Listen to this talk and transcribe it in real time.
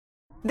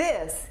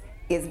This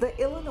is the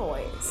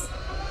Illinoize.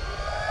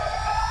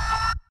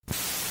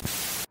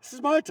 This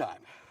is my time.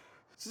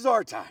 This is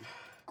our time.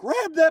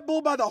 Grab that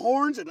bull by the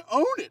horns and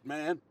own it,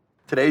 man.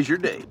 Today's your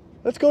day.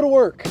 Let's go to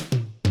work.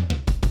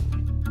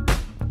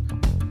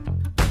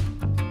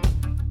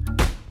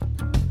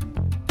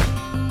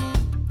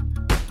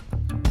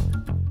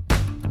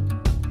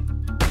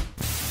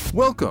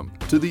 Welcome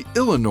to the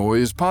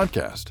Illinoize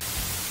podcast.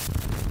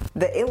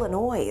 The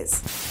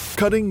Illinoize.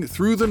 Cutting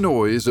through the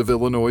noise of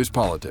Illinois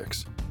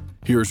politics.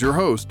 Here's your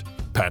host,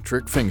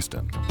 Patrick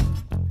Fingston.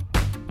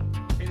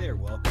 Hey there,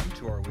 welcome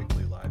to our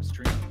weekly live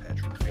stream. I'm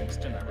Patrick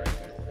Fingston. I write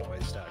for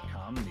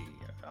Illinoize.com,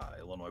 the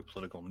Illinois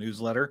political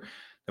newsletter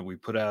that we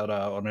put out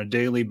on a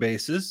daily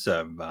basis.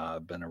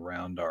 I've been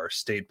around our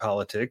state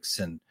politics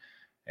and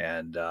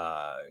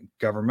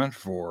government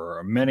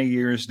for many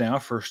years now,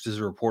 first as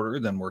a reporter,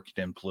 then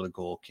working in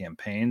political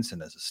campaigns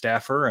and as a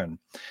staffer, and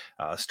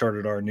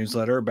started our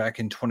newsletter back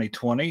in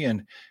 2020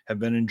 and have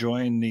been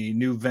enjoying the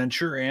new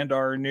venture and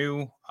our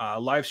new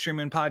live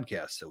streaming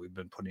podcast that we've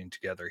been putting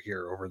together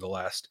here over the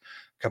last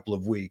couple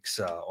of weeks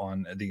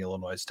on the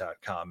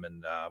Illinoize.com,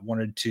 and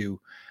wanted to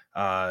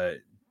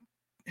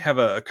have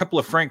a couple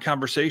of frank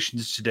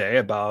conversations today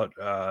about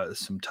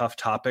some tough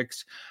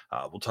topics.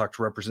 We'll talk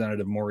to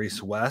Representative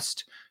Maurice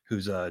West,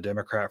 who's a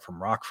Democrat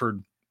from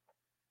Rockford,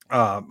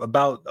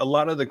 about a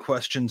lot of the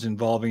questions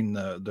involving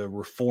the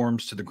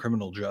reforms to the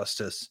criminal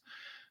justice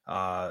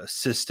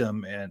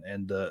system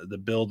and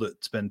the bill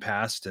that's been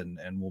passed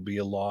and will be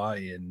a law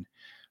in,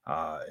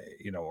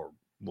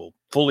 will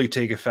fully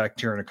take effect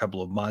here in a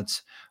couple of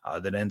months,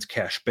 that ends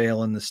cash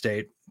bail in the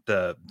state.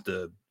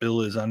 The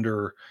bill is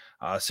under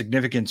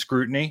significant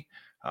scrutiny,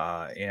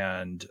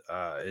 and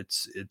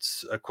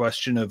it's a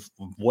question of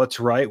what's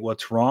right,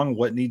 what's wrong,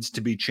 what needs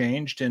to be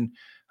changed, and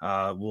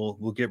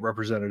we'll get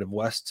Representative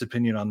West's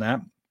opinion on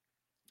that.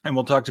 And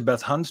we'll talk to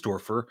Beth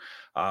Hunsdorfer,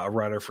 a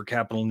writer for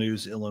Capital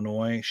News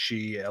Illinois.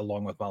 She,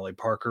 along with Molly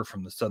Parker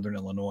from the Southern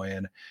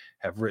Illinoisan,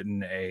 have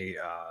written a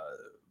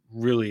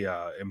really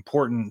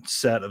important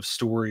set of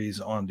stories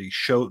on the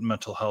Choate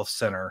Mental Health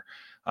Center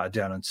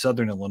down in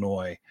Southern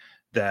Illinois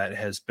that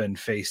has been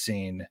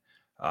facing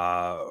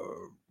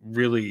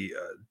really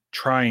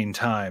trying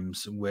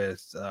times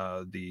with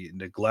the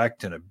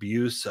neglect and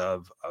abuse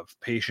of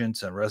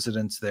patients and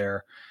residents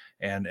there,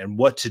 and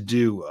what to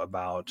do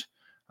about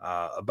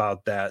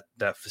that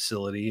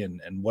facility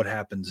and what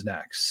happens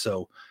next.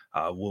 So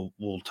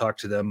we'll talk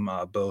to them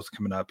both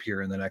coming up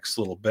here in the next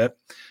little bit.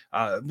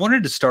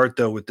 Wanted to start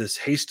though with this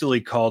hastily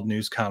called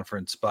news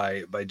conference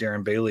by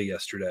Darren Bailey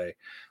yesterday.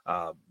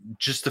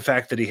 Just the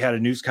fact that he had a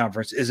news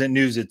conference isn't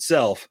news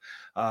itself,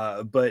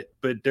 but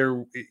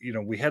there,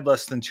 we had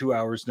less than 2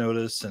 hours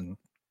notice, and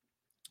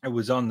it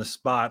was on the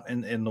spot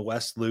in the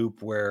West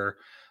Loop where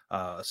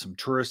some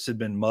tourists had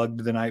been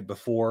mugged the night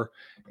before,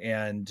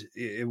 and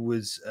it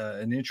was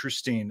an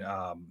interesting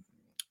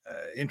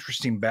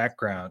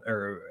background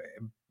or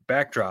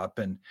backdrop,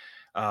 and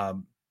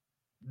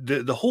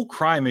the whole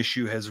crime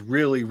issue has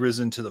really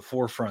risen to the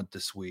forefront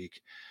this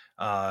week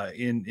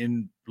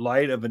in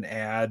light of an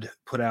ad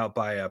put out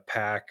by a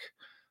PAC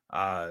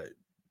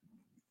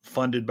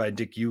funded by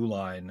Dick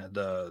Uihlein,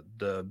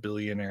 the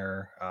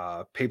billionaire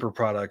paper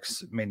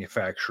products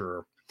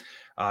manufacturer.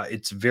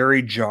 It's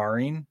very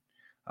jarring.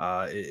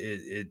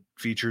 It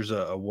features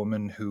a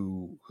woman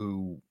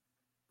who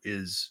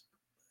is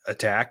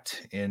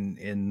attacked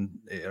in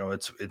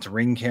it's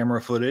ring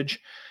camera footage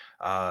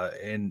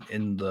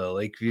in the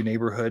Lakeview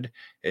neighborhood.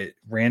 It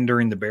ran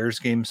during the Bears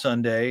game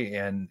Sunday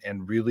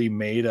and really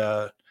made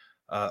a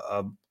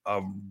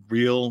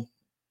real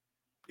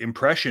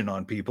impression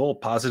on people,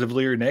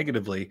 positively or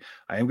negatively.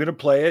 I am going to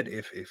play it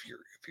if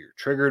you're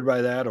triggered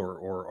by that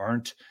or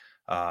aren't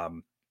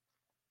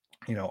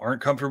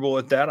comfortable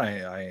with that.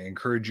 I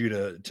encourage you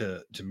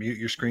to mute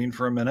your screen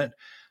for a minute,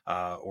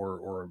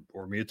 or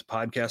mute the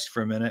podcast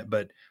for a minute.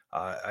 But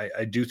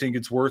I do think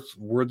it's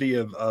worthy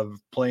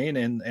of playing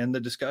and the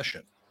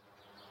discussion.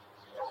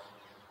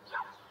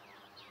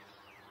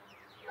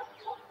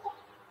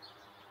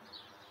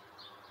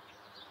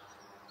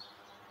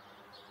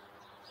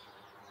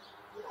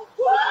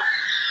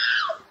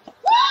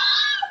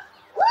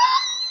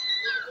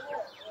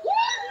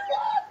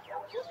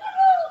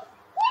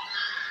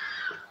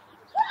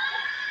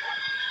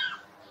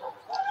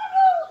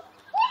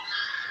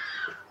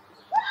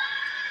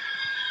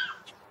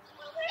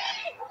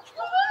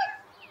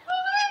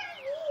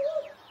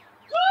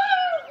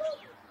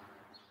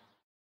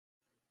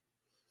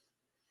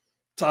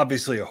 It's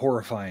obviously a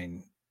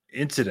horrifying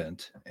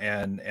incident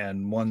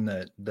and one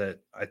that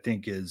I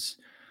think is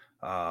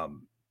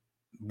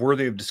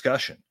worthy of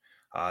discussion.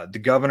 The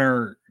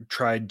governor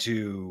tried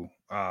to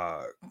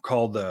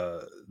call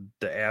the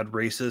ad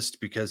racist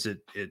because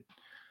it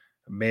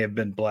may have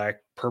been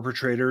black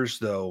perpetrators,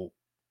 though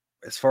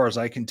as far as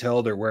I can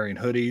tell, they're wearing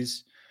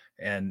hoodies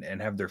and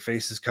have their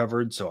faces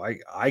covered, so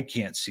I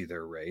can't see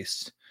their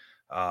race.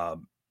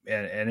 And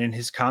in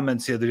his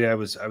comments the other day, I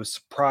was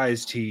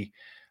surprised he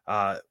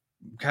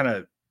kind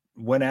of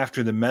went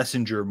after the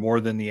messenger more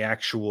than the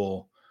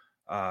actual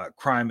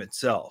crime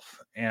itself.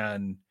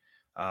 And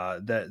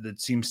that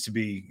seems to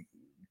be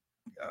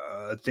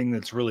a thing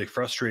that's really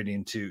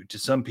frustrating to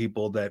some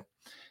people, that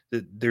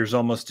there's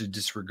almost a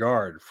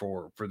disregard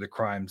for the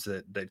crimes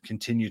that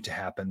continue to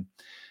happen.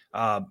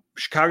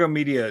 Chicago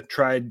media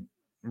tried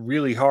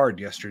really hard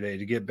yesterday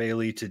to get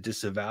Bailey to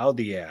disavow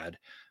the ad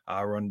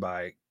run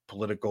by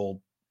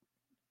political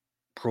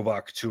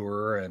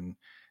provocateur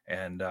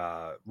and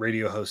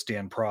radio host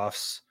Dan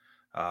Proff's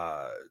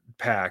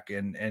PAC,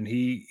 and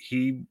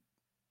he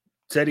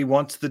said he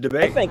wants the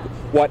debate. I think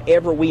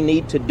whatever we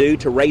need to do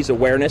to raise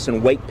awareness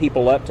and wake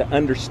people up to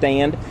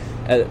understand,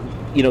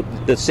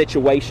 the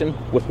situation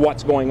with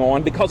what's going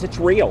on, because it's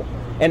real.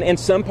 And in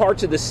some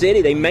parts of the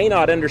city, they may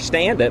not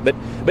understand it, but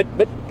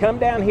come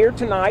down here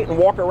tonight and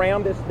walk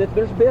around.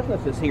 There's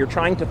businesses here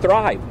trying to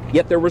thrive.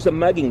 Yet there was a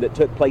mugging that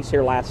took place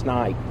here last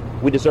night.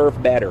 We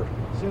deserve better.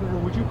 Senator,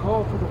 would you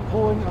call for the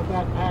pulling of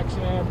that PAC's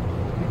ad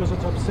because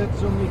it's upset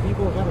so many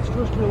people? It had its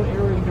first real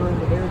airing during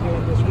the Bear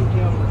game this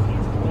weekend.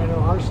 And I know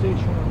our station,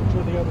 and I'm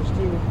sure the others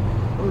too,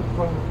 heard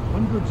from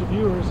hundreds of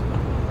viewers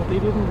that they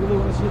didn't really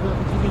want to see that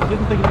on TV,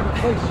 didn't think it had a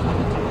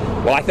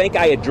place. Well, I think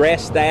I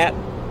addressed that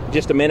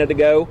just a minute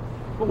ago.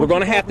 We're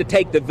going to have to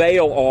take the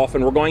veil off,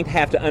 and we're going to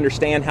have to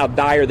understand how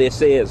dire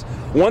this is.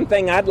 One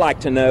thing I'd like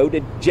to know,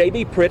 did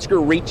J.B.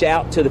 Pritzker reach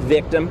out to the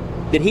victim?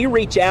 Did he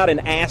reach out and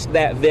ask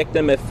that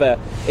victim if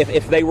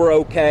they were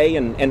okay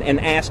and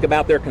ask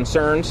about their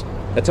concerns?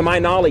 To my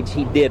knowledge,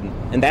 he didn't,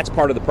 and that's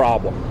part of the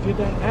problem. Did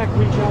that PAC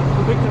reach out to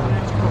the victim and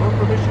ask for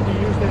her permission to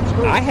use that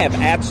scope? I have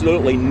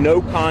absolutely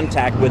no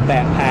contact with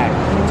that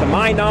PAC. To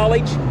my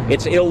knowledge,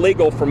 it's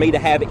illegal for me to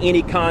have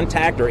any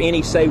contact or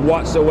any say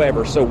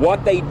whatsoever. So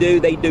what they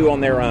do on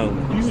their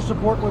own. Do you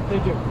support what they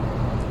do?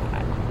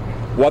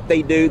 What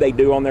they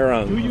do on their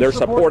own. They're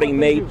supporting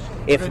me.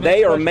 If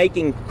they are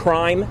making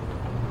crime,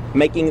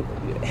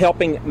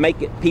 helping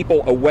make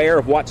people aware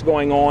of what's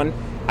going on,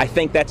 I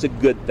think that's a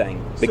good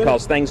thing,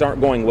 because things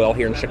aren't going well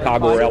here in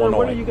Chicago or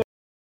Illinois.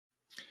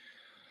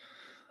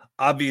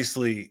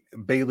 Obviously,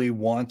 Bailey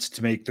wants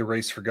to make the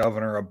race for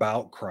governor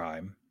about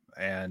crime.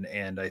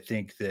 And I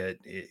think that,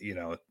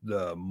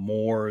 the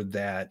more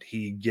that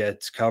he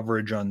gets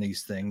coverage on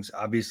these things,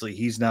 obviously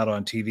he's not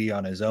on TV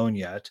on his own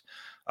yet,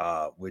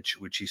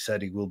 which he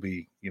said he will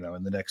be,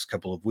 in the next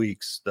couple of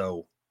weeks,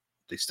 though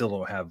they still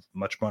don't have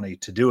much money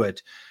to do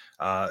it.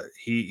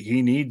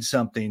 He needs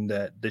something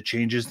that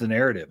changes the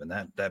narrative, and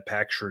that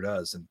PAC sure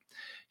does. And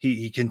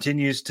he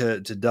continues to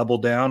double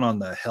down on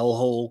the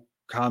hellhole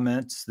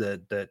comments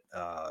that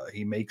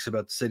he makes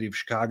about the city of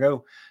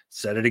Chicago.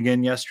 Said it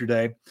again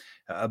yesterday.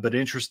 But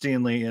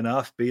interestingly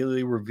enough,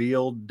 Bailey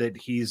revealed that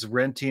he's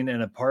renting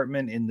an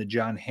apartment in the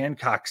John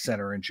Hancock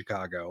Center in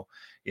Chicago,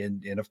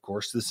 in of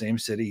course, the same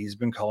city he's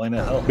been calling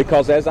a hell.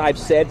 Because as I've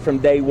said from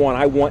day one,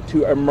 I want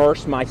to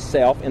immerse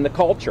myself in the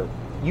culture.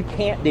 You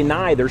can't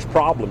deny there's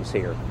problems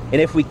here.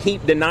 And if we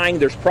keep denying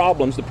there's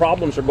problems, the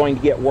problems are going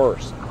to get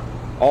worse.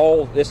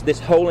 All this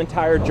whole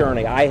entire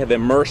journey, I have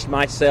immersed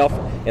myself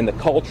in the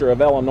culture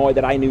of Illinois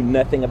that I knew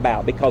nothing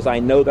about, because I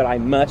know that I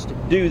must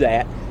do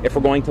that if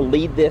we're going to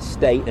lead this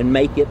state and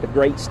make it the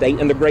great state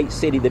and the great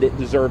city that it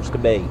deserves to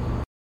be.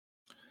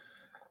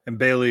 And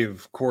Bailey,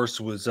 of course,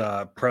 was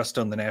pressed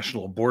on the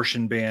national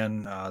abortion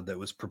ban that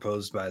was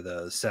proposed by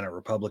the Senate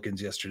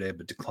Republicans yesterday,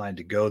 but declined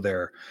to go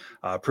there.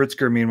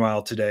 Pritzker,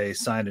 meanwhile, today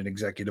signed an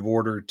executive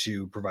order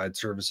to provide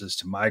services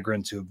to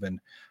migrants who have been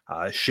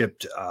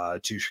shipped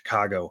to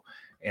Chicago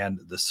and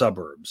the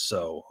suburbs.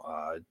 So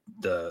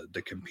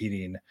the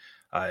competing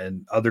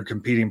and other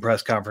competing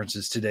press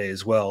conferences today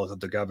as well.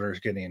 The governor's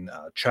getting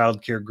a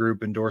child care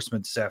group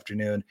endorsement this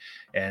afternoon,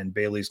 and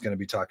Bailey's going to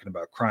be talking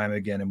about crime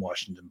again in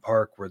Washington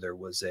Park, where there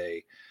was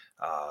a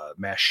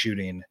mass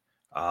shooting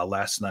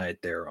last night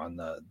there on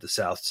the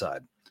south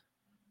side.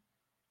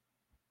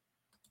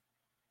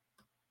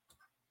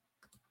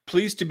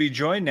 Pleased to be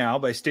joined now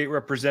by State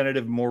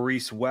Representative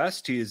Maurice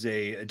West. He is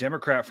a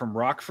Democrat from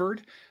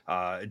Rockford,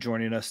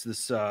 joining us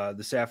this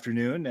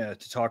afternoon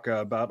to talk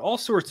about all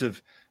sorts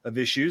of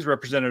issues.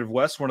 Representative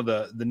West, one of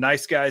the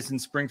nice guys in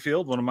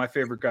Springfield, one of my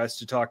favorite guys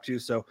to talk to.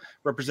 So,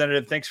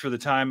 Representative, thanks for the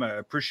time. I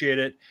appreciate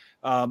it.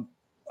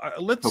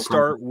 Let's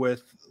start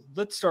with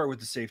the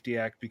Safety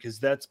Act, because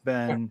that's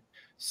been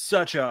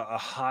such a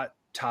hot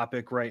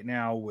topic right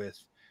now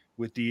with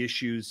the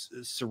issues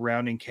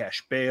surrounding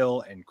cash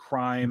bail and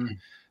crime. Mm-hmm.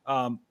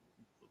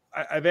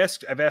 I've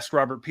asked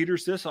Robert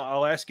Peters this.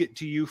 I'll ask it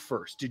to you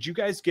first. Did you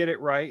guys get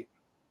it right?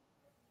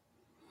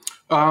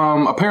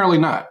 Apparently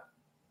not.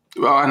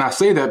 And I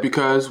say that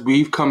because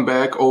we've come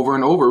back over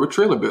and over with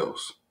trailer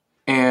bills,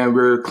 and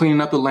we're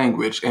cleaning up the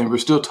language, and we're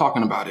still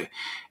talking about it.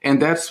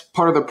 And that's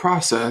part of the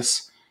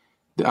process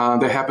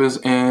that happens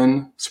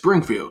in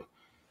Springfield.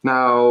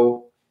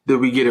 Now, did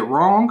we get it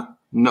wrong?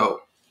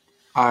 No.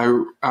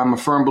 I'm a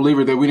firm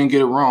believer that we didn't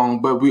get it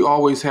wrong, but we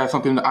always have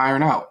something to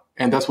iron out.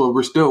 And that's what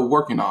we're still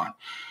working on.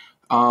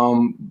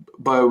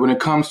 But when it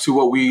comes to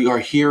what we are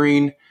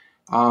hearing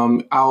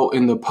out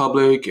in the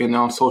public and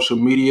on social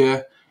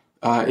media,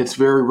 it's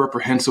very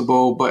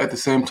reprehensible. But at the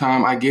same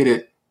time, I get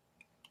it.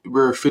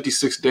 we're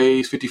 56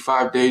 days,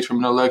 55 days from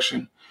an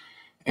election,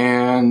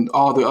 and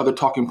all the other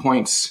talking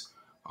points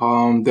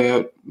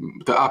that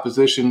the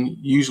opposition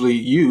usually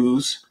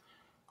use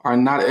are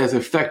not as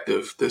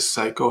effective this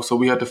cycle. So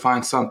we have to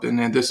find something,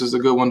 and this is a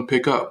good one to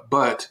pick up.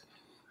 But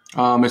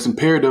it's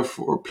imperative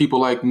for people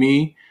like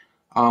me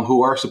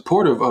who are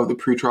supportive of the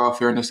Pretrial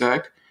Fairness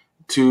Act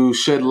to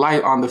shed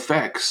light on the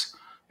facts.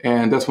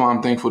 And that's why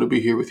I'm thankful to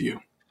be here with you.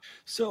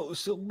 So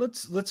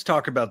let's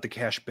talk about the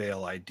cash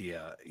bail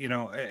idea,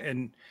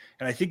 and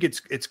I think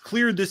it's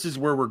clear this is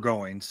where we're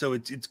going. So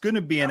it's going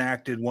to be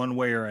enacted one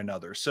way or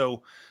another.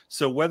 So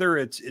whether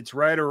it's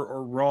right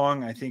or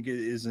wrong, I think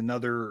is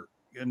another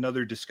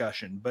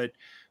discussion. But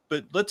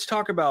let's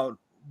talk about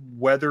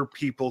whether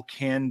people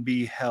can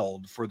be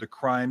held for the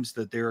crimes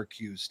that they're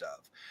accused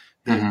of.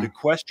 The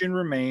question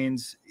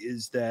remains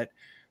is that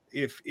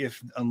if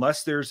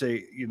unless there's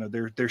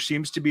there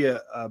seems to be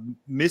a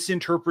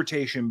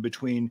misinterpretation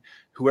between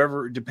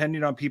whoever,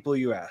 depending on people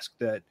you ask,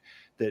 that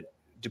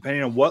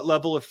depending on what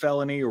level of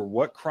felony or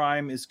what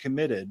crime is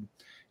committed,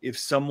 if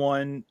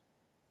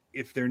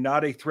they're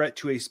not a threat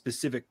to a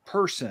specific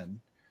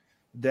person,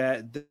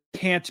 that they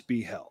can't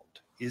be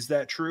held. Is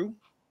that true?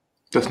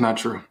 That's not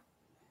true.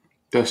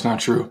 That's not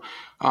true.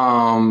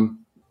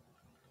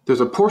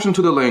 There's a portion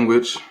to the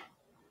language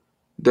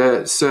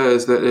that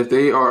says that if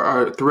they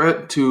are a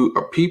threat to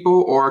a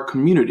people or a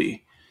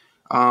community,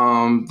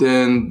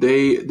 then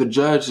the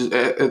judge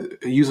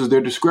uses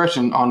their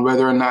discretion on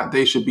whether or not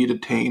they should be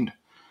detained.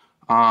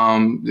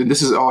 And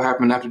this is all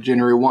happened after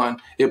January 1.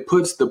 It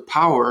puts the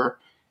power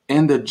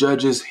in the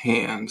judge's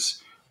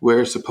hands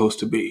where it's supposed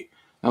to be.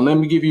 Now, let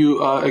me give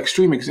you an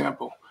extreme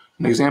example.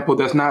 An example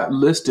that's not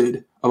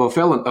listed of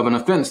an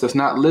offense that's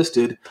not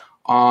listed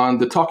on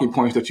the talking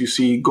points that you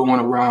see going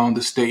around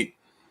the state.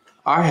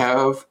 I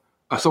have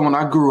someone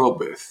I grew up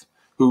with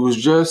who was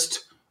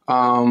just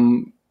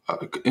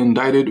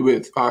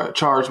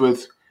charged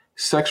with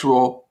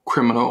sexual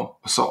criminal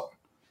assault.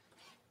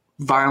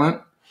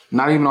 Violent,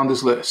 not even on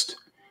this list.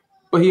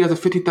 But he has a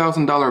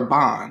 $50,000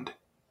 bond.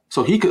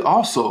 So he could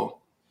also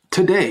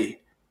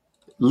today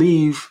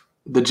leave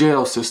the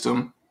jail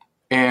system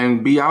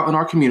and be out in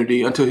our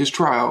community until his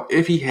trial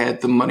if he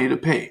had the money to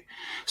pay.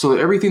 So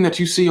that everything that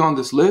you see on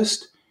this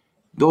list,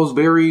 those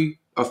very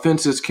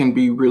offenses can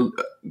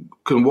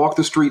walk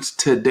the streets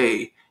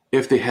today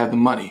if they have the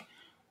money.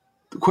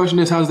 The question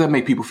is, how does that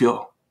make people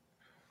feel?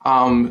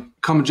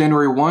 Come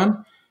January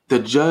 1, the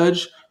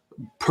judge,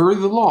 per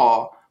the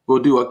law, will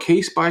do a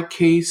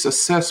case-by-case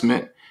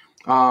assessment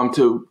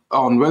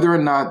on whether or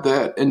not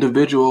that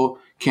individual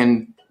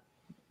can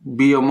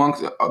be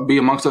amongst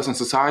us in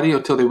society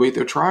until they wait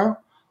their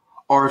trial,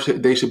 or if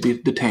they should be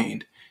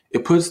detained.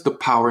 It puts the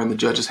power in the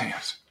judge's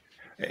hands.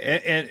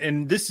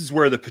 And this is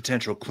where the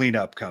potential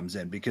cleanup comes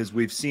in, because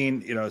we've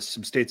seen,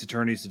 some state's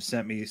attorneys have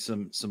sent me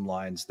some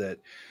lines that,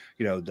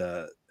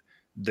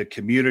 the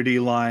community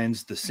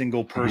lines, the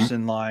single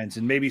person lines,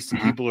 and maybe some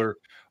people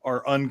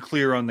are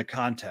unclear on the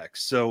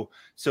context. So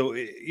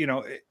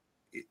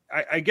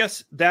I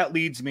guess that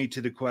leads me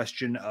to the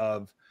question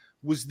of,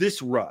 was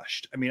this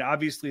rushed? I mean,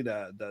 obviously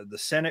the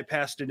Senate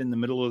passed it in the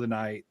middle of the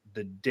night,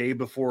 the day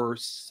before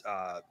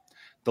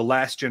the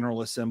last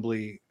General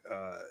Assembly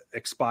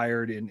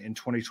expired in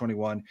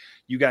 2021.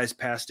 You guys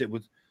passed it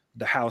with,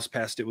 the House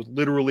passed it with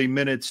literally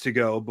minutes to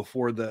go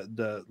before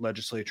the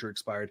legislature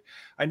expired.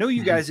 I know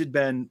you guys had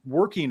been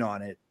working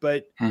on it,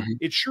 but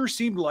it sure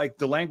seemed like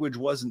the language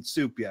wasn't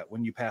soup yet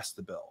when you passed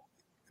the bill.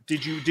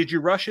 Did you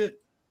rush it?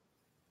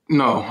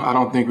 No, I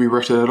don't think we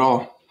rushed it at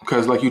all.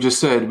 Because like you just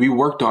said, we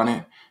worked on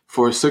it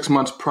for 6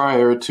 months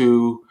prior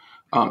to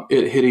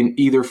it hitting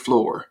either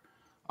floor.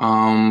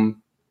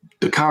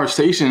 The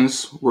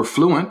conversations were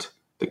fluent.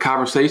 The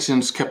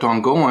conversations kept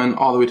on going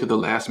all the way to the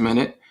last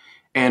minute.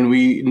 And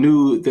we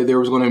knew that there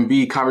was going to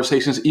be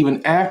conversations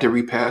even after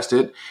we passed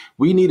it.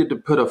 We needed to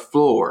put a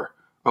floor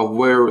of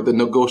where the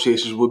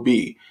negotiations would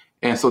be.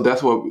 And so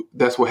that's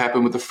what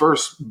happened with the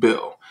first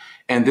bill.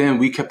 And then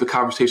we kept the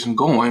conversation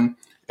going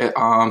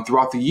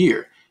throughout the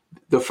year.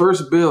 The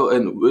first bill,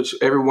 in which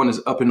everyone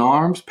is up in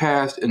arms,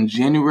 passed in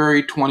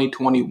January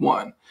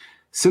 2021.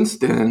 Since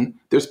then,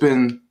 there's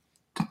been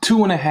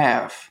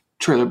 2.5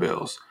 trailer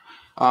bills.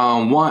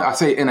 One, I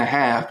say and a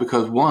half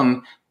because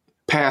one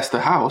passed the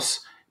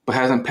House but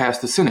hasn't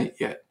passed the Senate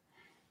yet.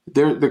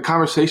 The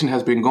conversation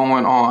has been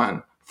going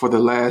on for the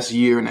last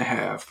year and a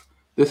half.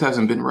 This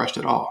hasn't been rushed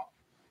at all.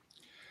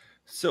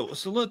 So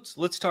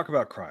let's talk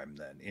about crime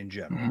then in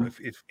general.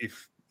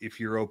 If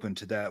you're open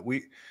to that,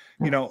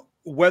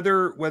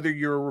 whether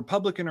you're a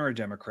Republican or a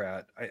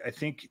Democrat, I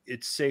think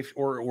it's safe,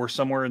 or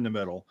somewhere in the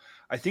middle.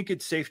 I think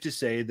it's safe to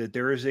say that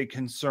there is a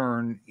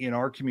concern in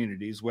our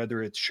communities,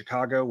 whether it's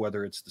Chicago,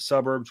 whether it's the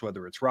suburbs,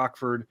 whether it's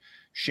Rockford,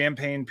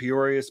 Champaign,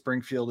 Peoria,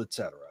 Springfield,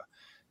 etc.,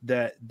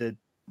 that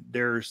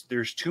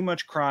there's too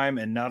much crime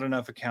and not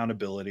enough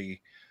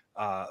accountability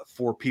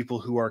for people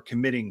who are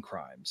committing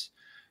crimes.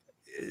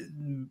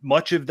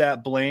 Much of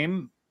that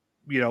blame,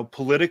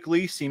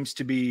 politically seems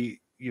to be,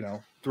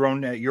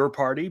 thrown at your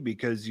party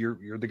because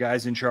you're the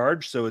guys in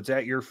charge. So it's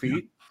at your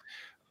feet.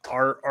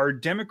 Are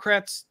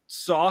Democrats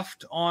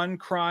soft on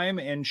crime,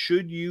 and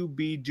should you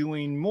be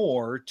doing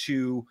more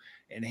to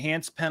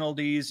enhance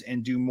penalties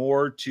and do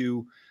more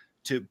to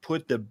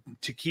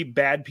keep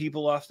bad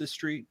people off the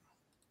street?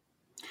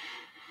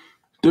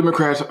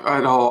 Democrats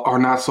at all are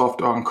not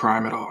soft on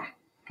crime at all.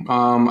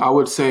 I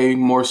would say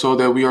more so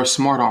that we are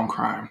smart on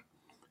crime.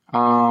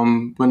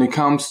 When it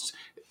comes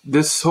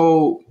this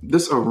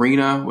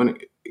arena,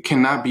 it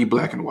cannot be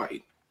black and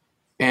white.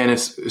 And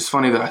it's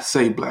funny that I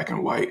say black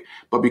and white,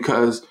 but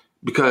because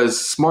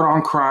smart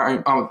on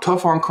crime,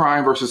 tough on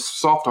crime versus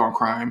soft on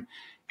crime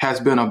has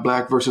been a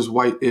black versus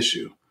white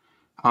issue.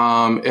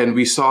 And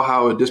we saw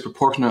how it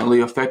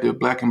disproportionately affected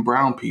black and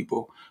brown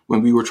people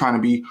when we were trying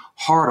to be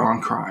hard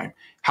on crime.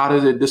 How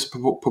did it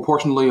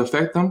disproportionately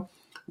affect them?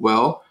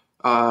 Well,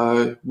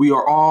 we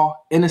are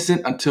all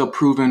innocent until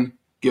proven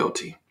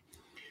guilty.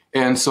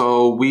 And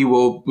so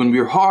when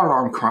we're hard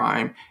on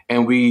crime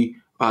and we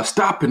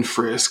stop and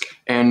frisk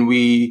and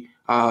we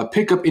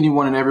pick up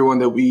anyone and everyone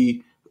that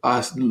we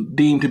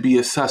deem to be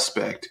a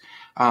suspect,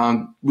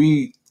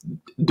 we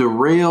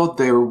derail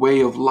their way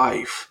of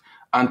life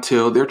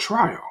until their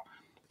trial.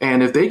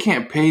 And if they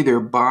can't pay their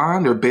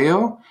bond or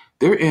bail,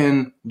 they're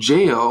in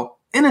jail,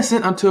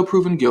 innocent until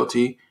proven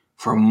guilty,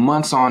 for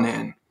months on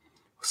end.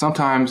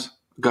 Sometimes,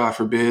 God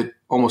forbid,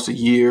 almost a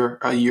year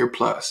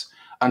plus,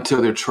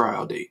 until their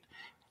trial date.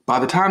 By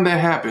the time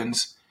that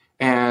happens,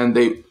 and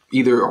they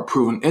either are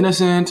proven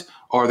innocent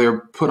or they're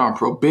put on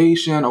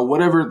probation or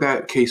whatever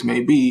that case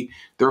may be,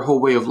 their whole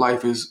way of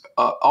life is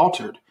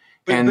altered.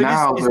 Is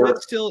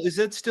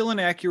that still an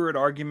accurate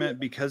argument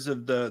because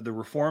of the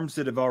reforms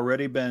that have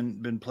already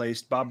been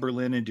placed? Bob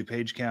Berlin in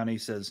DuPage County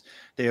says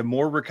they have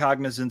more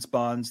recognizance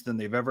bonds than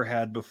they've ever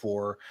had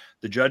before.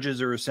 The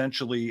judges are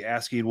essentially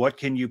asking, what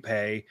can you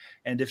pay?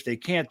 And if they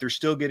can't, they're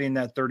still getting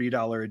that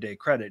 $30 a day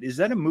credit. Is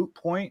that a moot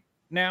point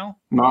now?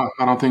 No,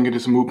 I don't think it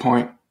is a moot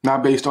point.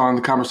 Not based on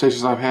the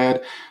conversations I've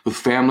had with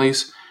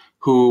families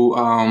who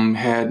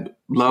had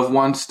loved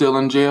ones still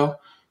in jail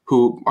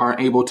who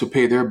aren't able to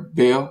pay their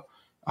bail.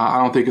 I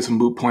don't think it's a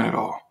moot point at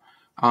all.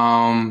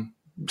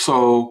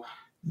 So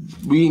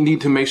we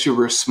need to make sure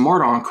we're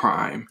smart on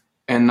crime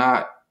and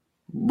not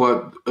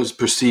what is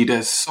perceived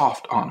as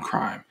soft on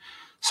crime.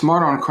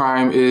 Smart on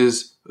crime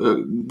is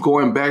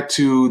going back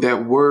to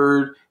that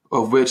word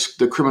of which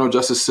the criminal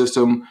justice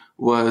system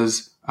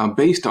was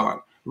based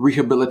on: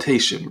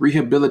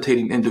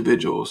 rehabilitating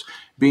individuals,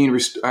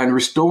 and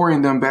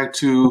restoring them back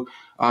to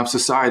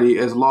society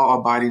as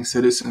law-abiding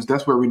citizens.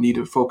 That's where we need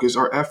to focus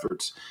our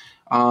efforts.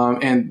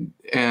 And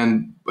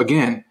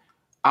again,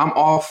 I'm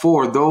all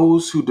for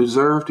those who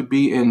deserve to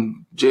be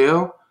in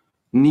jail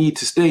need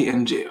to stay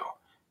in jail.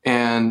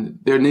 And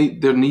there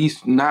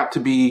needs not to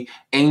be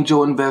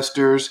angel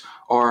investors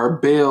or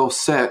bail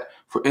set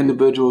for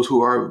individuals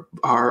who are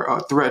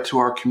a threat to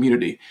our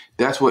community.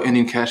 That's what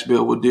ending cash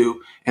bail will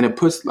do. And it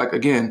puts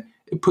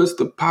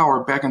the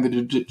power back in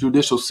the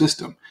judicial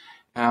system.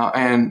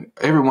 And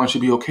everyone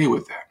should be okay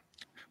with that.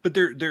 But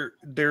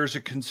there's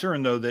a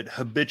concern, though, that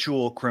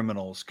habitual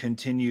criminals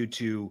continue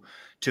to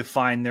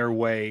find their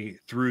way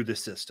through the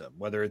system,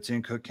 whether it's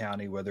in Cook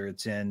County, whether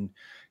it's in,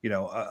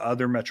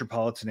 other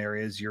metropolitan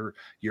areas.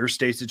 Your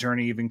state's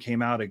attorney even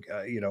came out,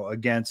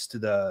 against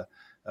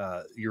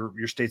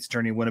your state's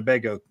attorney in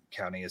Winnebago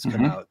County has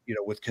come out,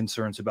 with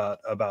concerns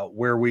about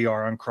where we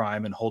are on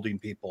crime and holding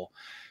people.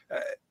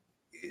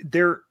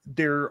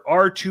 There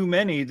are too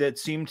many that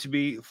seem to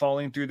be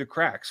falling through the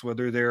cracks,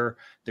 whether they're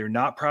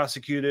not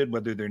prosecuted,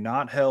 whether they're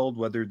not held,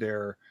 whether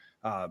they're,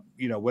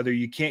 whether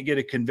you can't get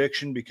a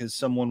conviction because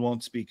someone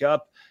won't speak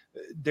up.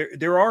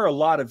 There are a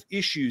lot of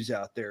issues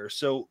out there.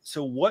 So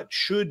what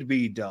should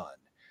be done,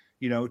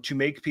 to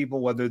make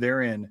people, whether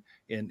they're in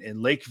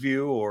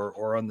Lakeview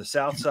or on the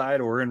South Side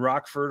or in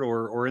Rockford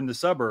or in the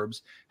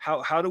suburbs,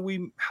 how do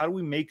we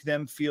make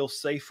them feel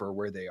safer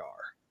where they are?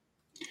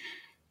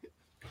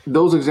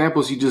 Those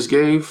examples you just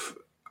gave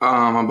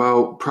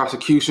about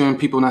prosecution,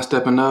 people not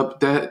stepping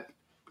up, that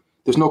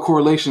there's no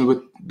correlation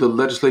with the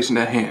legislation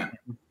at hand.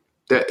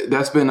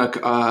 That's been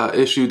a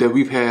issue that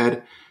we've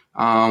had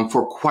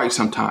for quite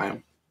some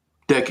time,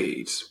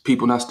 decades.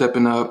 People not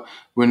stepping up.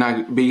 We're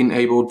not being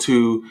able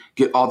to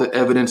get all the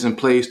evidence in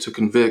place to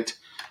convict.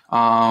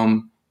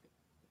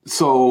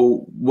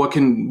 So what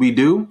can we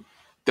do?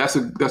 That's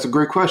a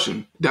great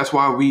question. That's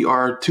why we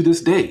are, to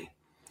this day,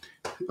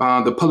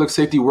 the Public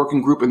Safety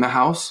Working Group in the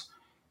House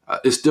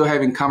is still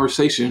having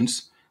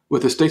conversations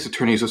with the State's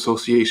Attorneys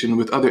Association,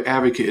 with other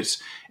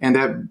advocates.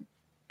 And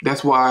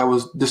that's why I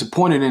was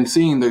disappointed in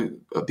seeing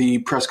the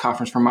press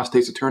conference from my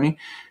state's attorney,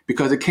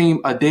 because it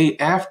came a day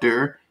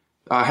after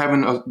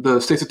the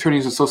State's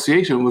Attorneys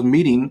Association was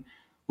meeting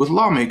with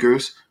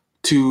lawmakers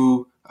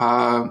to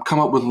come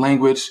up with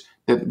language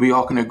that we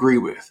all can agree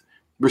with.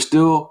 We're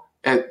still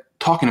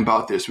talking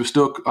about this. We're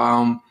still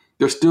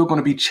there's still going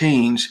to be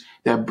change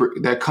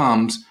that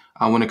comes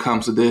when it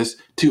comes to this,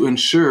 to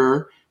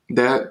ensure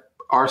that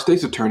our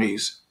state's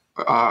attorneys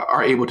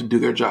are able to do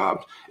their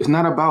jobs. It's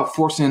not about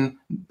forcing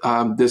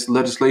this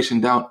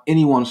legislation down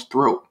anyone's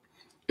throat.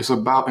 It's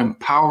about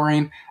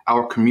empowering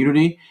our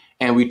community.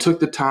 And we took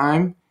the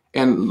time,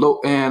 and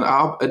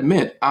I'll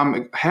admit,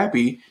 I'm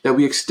happy that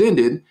we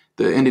extended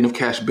the ending of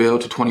cash bail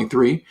to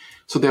 23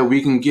 so that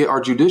we can get our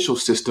judicial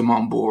system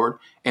on board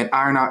and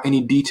iron out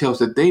any details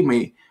that they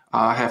may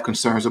have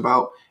concerns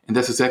about. And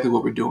that's exactly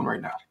what we're doing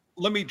right now.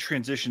 Let me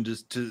transition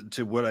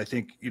to what I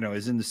think,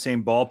 is in the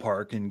same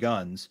ballpark in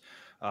guns.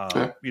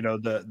 Okay.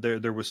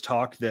 There was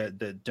talk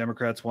that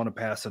Democrats want to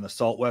pass an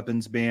assault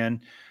weapons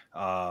ban,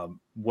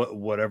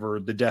 whatever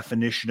the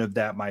definition of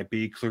that might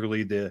be.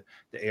 Clearly, the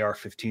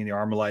AR-15, the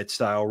Armalite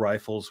style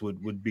rifles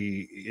would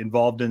be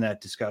involved in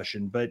that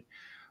discussion. But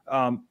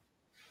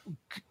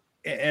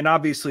and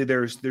obviously,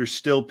 there's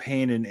still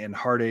pain and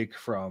heartache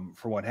for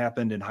what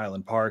happened in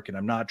Highland Park, and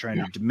I'm not trying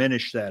to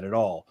diminish that at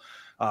all.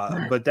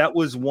 But that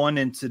was one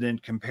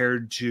incident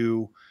compared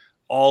to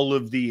all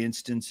of the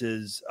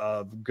instances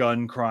of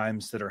gun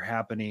crimes that are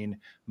happening,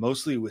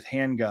 mostly with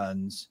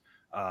handguns,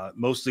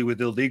 mostly with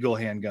illegal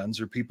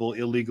handguns or people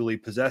illegally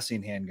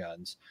possessing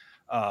handguns,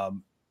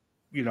 on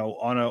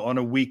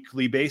a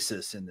weekly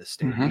basis in this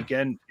state. Mm-hmm.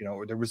 Again,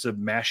 there was a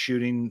mass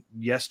shooting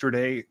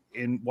yesterday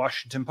in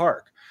Washington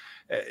Park.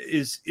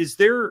 Is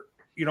there,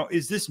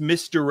 is this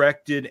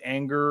misdirected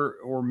anger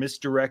or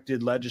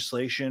misdirected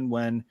legislation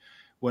when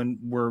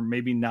we're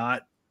maybe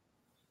not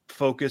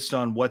focused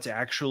on what's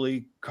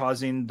actually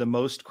causing the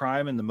most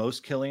crime and the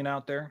most killing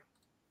out there?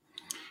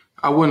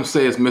 I wouldn't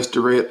say it's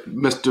misdirected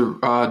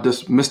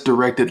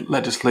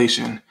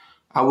legislation.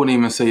 I wouldn't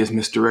even say it's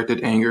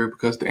misdirected anger,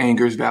 because the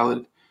anger is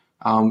valid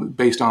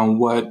based on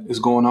what is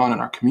going on in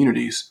our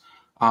communities.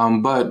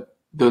 But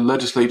the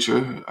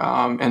legislature,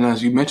 and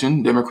as you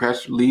mentioned,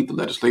 Democrats lead the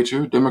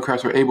legislature.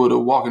 Democrats are able to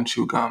walk and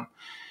chew gum.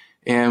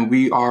 And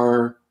we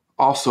are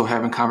also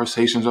having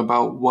conversations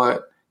about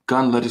what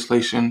gun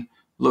legislation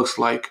looks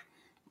like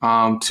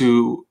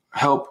to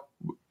help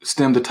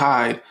stem the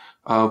tide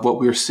of what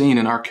we're seeing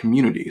in our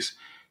communities.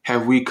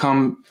 Have we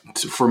come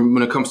to,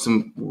 when it comes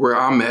to where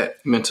I'm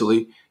at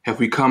mentally, have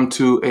we come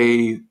to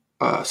a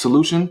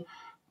solution?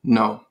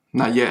 No,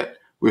 not yet.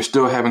 We're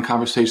still having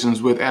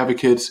conversations with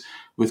advocates,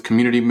 with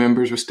community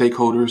members, with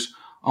stakeholders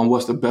on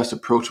what's the best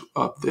approach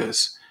of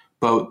this.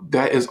 But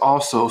that is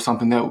also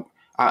something that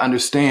I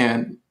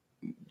understand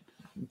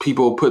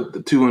people put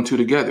the two and two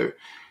together.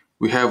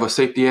 We have a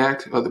Safety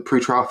Act, the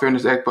Pretrial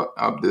Fairness Act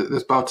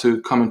that's about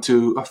to come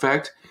into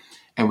effect.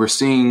 And we're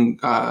seeing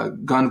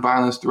gun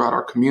violence throughout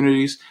our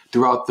communities,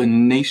 throughout the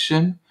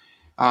nation.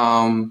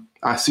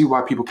 I see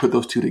why people put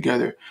those two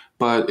together.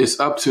 But it's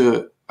up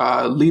to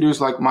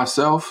leaders like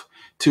myself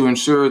to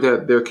ensure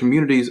that their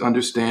communities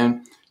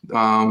understand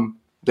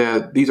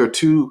that these are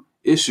two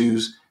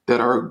issues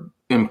that are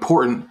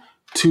important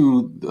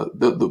to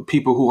the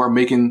people who are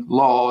making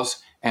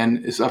laws.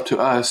 And it's up to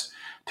us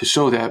to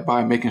show that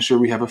by making sure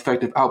we have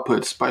effective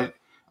outputs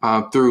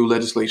through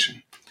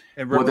legislation.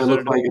 What that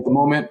looks like at the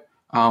moment,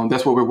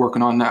 that's what we're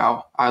working on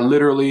now. I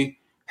literally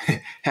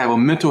have a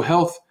mental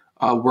health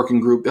working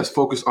group that's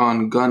focused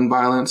on gun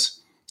violence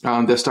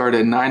that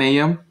started at 9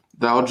 a.m.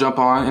 that I'll jump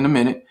on in a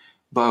minute.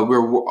 But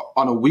we're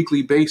on a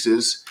weekly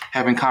basis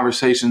having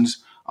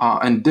conversations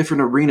in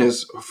different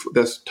arenas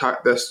that's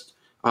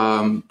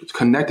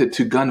connected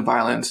to gun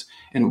violence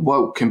and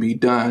what can be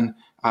done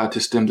to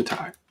stem the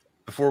tide.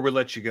 Before we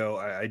let you go,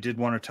 I did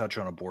want to touch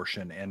on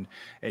abortion,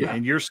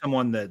 and you're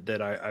someone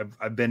that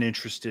I've been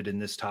interested in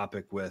this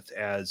topic with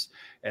as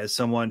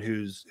someone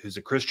who's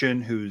a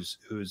Christian, who's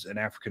an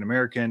African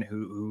American,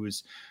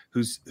 who's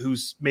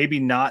maybe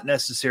not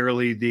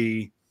necessarily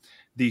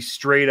the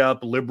straight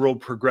up liberal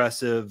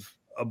progressive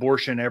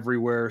abortion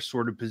everywhere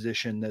sort of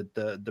position that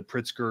the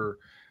Pritzker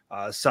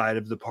side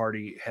of the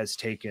party has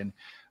taken.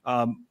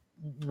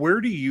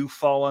 Where do you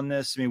fall on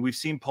this? I mean, we've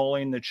seen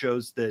polling that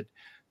shows that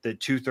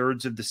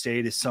 2/3 of the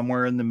state is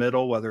somewhere in the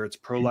middle, whether it's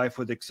pro-life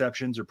with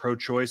exceptions or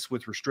pro-choice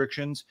with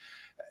restrictions.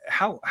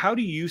 How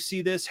do you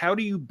see this? How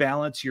do you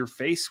balance your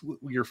faith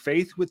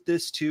with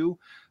this too?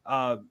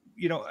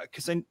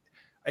 Because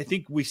I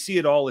think we see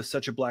it all as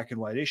such a black and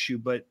white issue,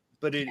 but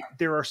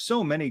there are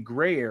so many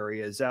gray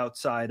areas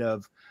outside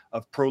of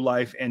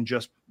pro-life and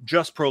just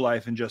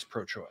pro-life and just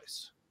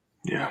pro-choice.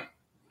 Yeah.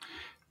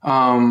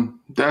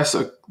 That's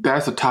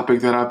a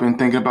topic that I've been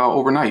thinking about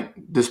overnight.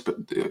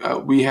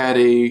 We had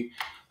a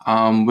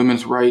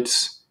women's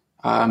rights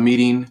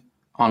meeting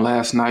on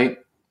last night,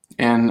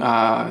 and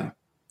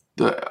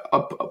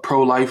the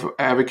pro-life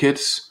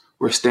advocates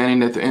were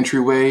standing at the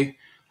entryway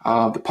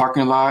of the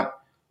parking lot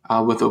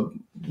with a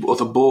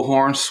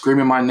bullhorn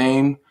screaming my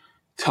name,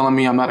 telling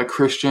me I'm not a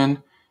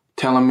Christian,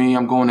 telling me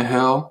I'm going to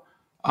hell.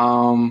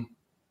 I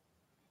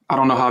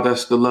don't know how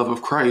that's the love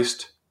of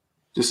Christ,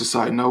 just a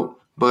side note.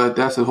 But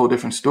that's a whole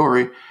different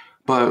story.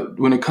 But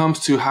when it comes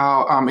to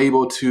how I'm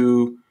able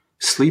to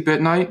sleep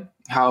at night,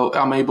 how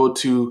I'm able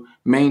to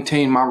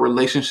maintain my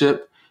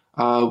relationship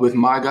with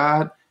my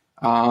God,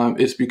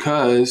 it's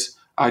because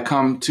I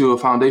come to a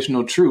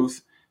foundational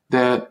truth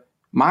that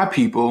my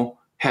people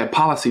had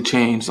policy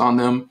changed on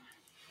them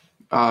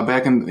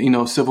back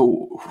in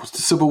Civil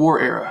War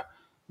era.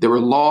 There were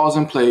laws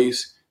in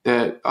place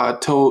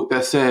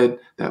that said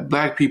that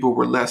black people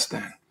were less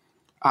than.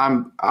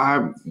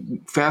 I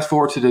fast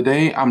forward to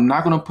today. I'm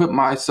not going to put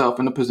myself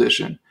in a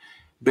position,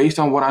 based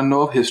on what I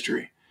know of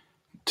history,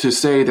 to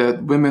say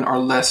that women are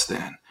less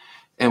than.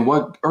 And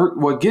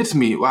what gets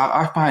me, what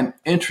I find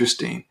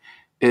interesting,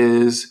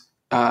 is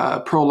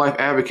pro-life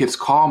advocates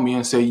call me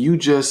and say, you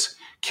just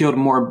killed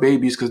more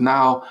babies because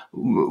now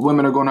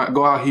women are going to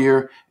go out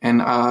here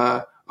and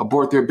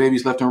abort their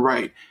babies left and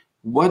right.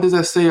 What does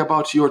that say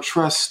about your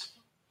trust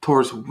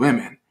towards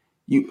women?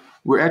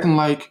 We're acting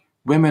like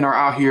women are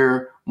out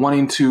here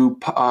wanting to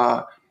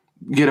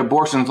get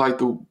abortions like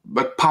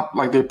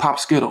they pop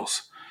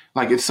Skittles,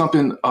 like it's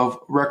something of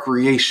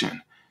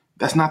recreation.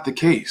 That's not the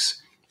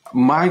case.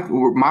 My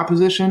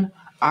position,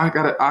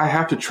 I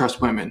have to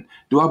trust women.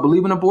 Do I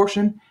believe in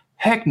abortion?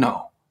 Heck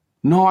no.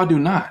 No, I do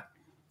not.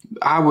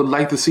 I would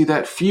like to see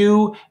that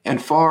few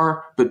and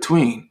far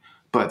between.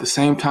 But at the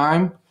same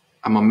time,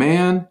 I'm a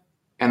man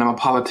and I'm a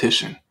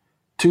politician.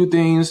 Two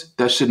things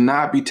that should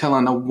not be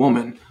telling a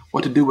woman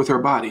what to do with her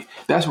body.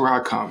 That's where I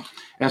come.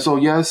 And so,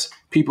 yes,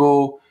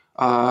 people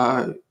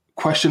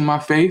question my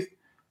faith.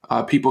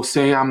 People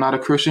say I'm not a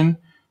Christian,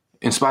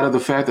 in spite of the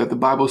fact that the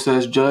Bible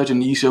says, judge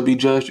and ye shall be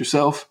judged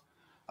yourself.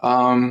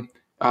 But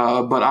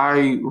what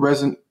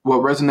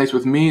resonates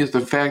with me is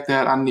the fact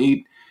that I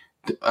need,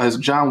 as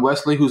John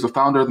Wesley, who's the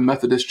founder of the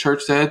Methodist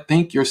Church, said,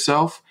 think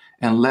yourself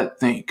and let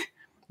think.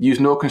 Use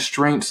no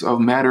constraints of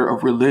matter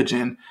of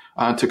religion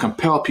to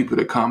compel people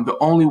to come. The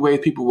only way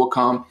people will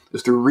come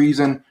is through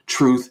reason,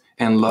 truth,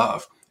 and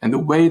love. And the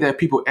way that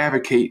people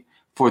advocate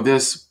for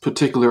this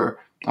particular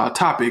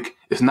topic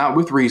is not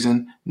with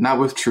reason, not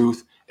with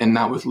truth, and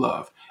not with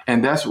love.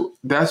 And that's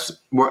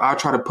where I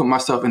try to put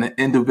myself in an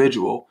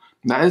individual,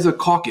 not as a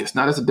caucus,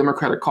 not as a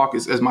Democratic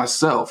caucus, as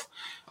myself,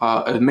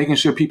 as making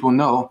sure people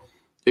know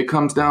it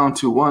comes down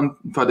to one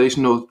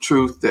foundational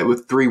truth that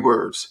with 3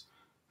 words: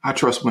 I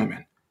trust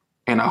women.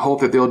 And I hope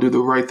that they'll do the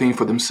right thing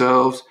for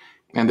themselves,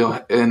 and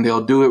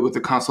they'll do it with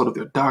the consult of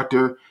their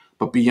doctor.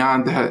 But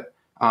beyond that,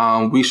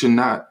 we should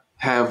not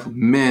have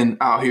men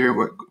out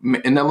here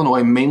in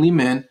Illinois, mainly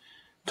men,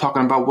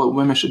 talking about what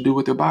women should do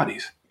with their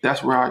bodies.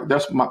 That's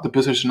the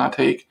position I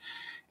take,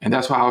 and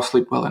that's why I'll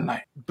sleep well at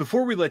night.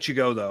 Before we let you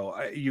go, though,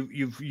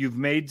 you've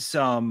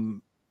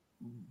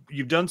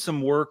done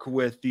some work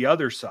with the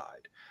other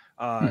side,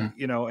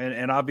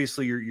 and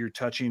obviously you're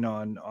touching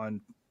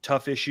on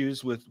tough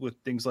issues with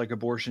things like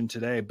abortion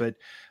today, but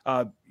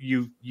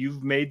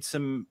you've made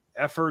some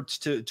efforts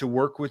to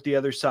work with the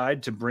other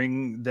side to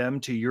bring them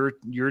to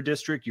your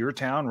district, your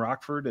town,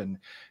 Rockford,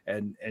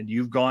 and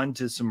you've gone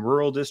to some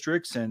rural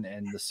districts and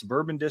the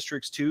suburban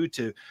districts too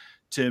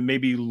to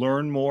maybe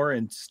learn more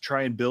and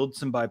try and build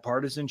some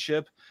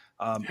bipartisanship.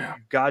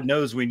 God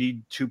knows we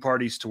need 2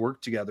 parties to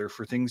work together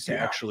for things to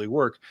actually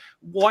work.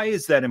 Why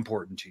is that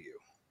important to you?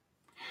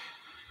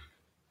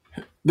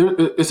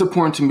 It's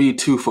important to me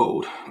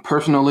twofold,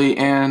 personally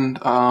and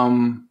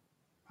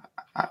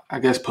I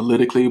guess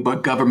politically,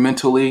 but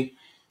governmentally,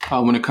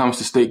 when it comes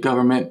to state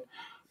government.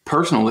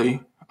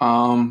 Personally,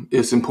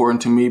 it's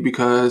important to me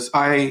because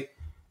I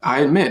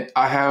admit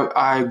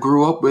I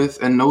grew up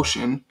with a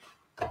notion,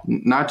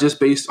 not just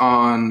based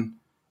on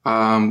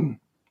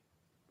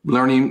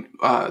learning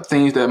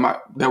things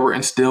that were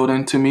instilled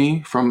into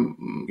me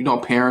from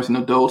parents and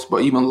adults,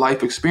 but even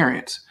life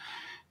experience,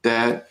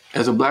 that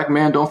as a black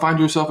man, don't find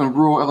yourself in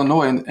rural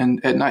Illinois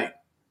and at night.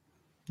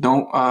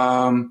 Don't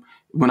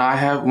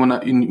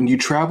when you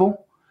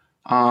travel,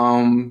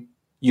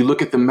 you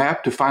look at the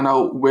map to find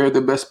out where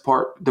the best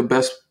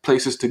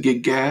places to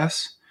get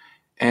gas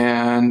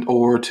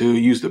or to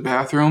use the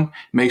bathroom.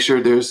 Make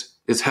sure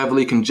it's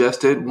heavily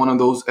congested. One of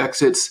those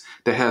exits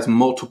that has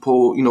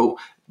multiple,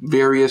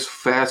 various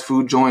fast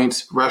food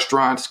joints,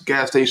 restaurants,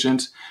 gas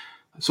stations,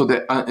 so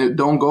that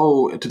don't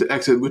go to the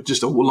exit with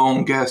just a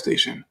lone gas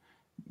station.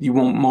 You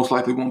most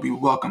likely won't be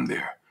welcome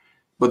there.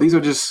 But these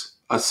are just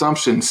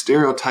assumptions,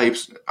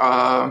 stereotypes.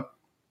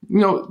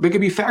 They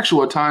could be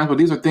factual at times, but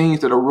these are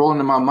things that are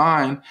rolling in my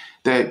mind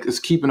that is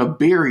keeping a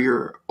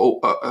barrier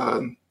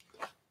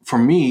for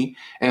me.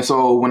 And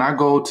so when I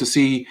go to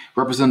see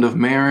Representative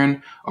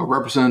Marin or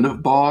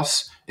Representative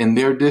Boss in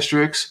their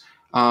districts,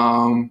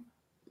 my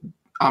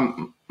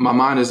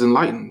mind is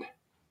enlightened.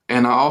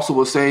 And I also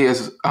will say,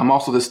 as I'm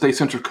also the state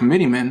central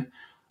committeeman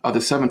of the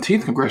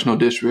 17th Congressional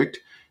District,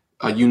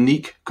 a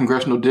unique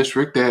congressional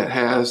district that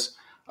has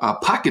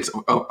pockets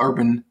of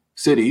urban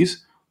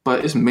cities,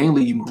 but it's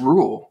mainly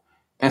rural.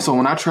 And so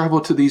when I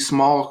travel to these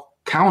small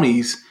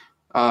counties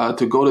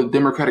to go to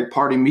Democratic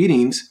Party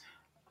meetings,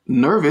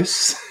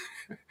 nervous,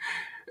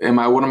 what I'm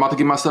about to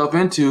get myself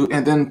into,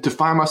 and then to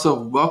find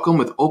myself welcome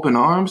with open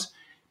arms,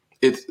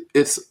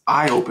 it's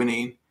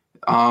eye-opening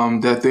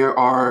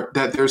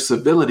that there's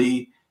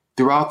civility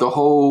throughout the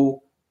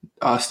whole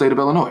state of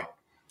Illinois.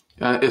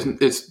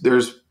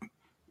 There's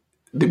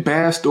the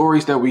bad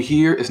stories that we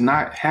hear is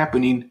not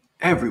happening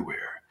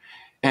everywhere.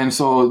 And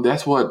so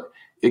that's what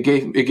it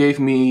gave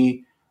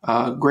me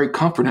great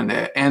comfort in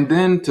that. And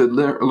then to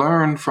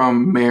learn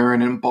from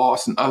Marin and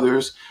Boss and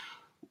others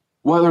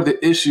What are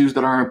the issues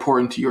that are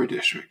important to your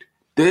district?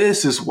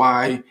 This is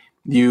why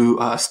you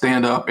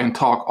stand up and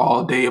talk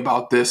all day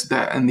about this,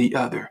 that, and the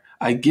other.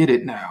 I get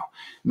it now.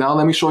 Now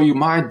let me show you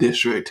my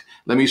district.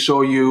 Let me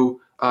show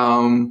you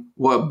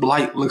what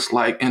blight looks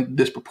like in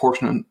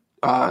disproportionate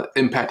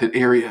impacted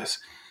areas.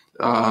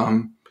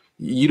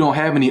 You don't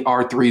have any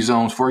R3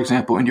 zones, for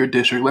example, in your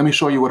district. Let me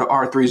show you what an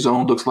R3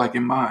 zone looks like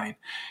in mine.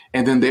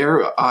 And then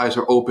their eyes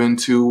are open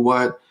to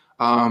what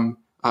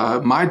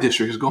my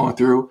district is going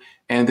through.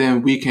 And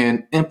then we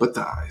can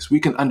empathize. We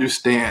can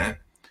understand.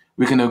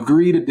 We can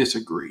agree to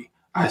disagree.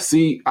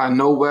 I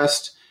know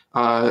West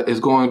is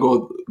going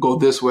to go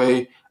this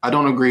way. I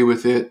don't agree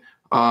with it,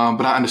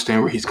 but I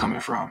understand where he's coming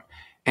from.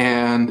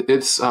 And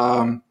it's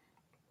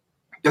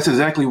that's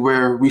exactly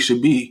where we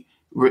should be.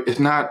 It's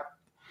not,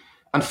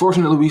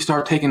 unfortunately, we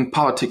start taking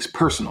politics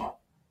personal.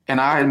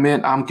 And I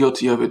admit I'm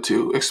guilty of it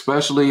too,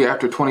 especially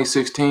after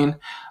 2016.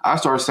 I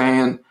started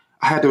saying,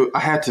 I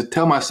had to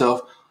tell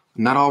myself,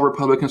 not all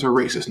Republicans are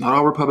racist. Not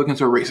all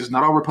Republicans are racist.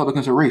 Not all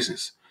Republicans are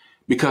racist,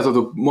 because of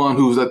the one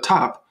who was at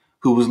top,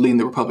 who was leading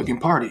the Republican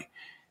Party.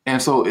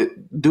 And so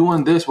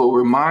doing this will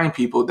remind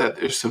people that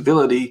there's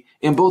civility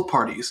in both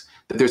parties,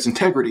 that there's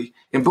integrity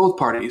in both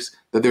parties,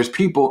 that there's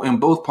people in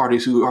both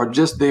parties who are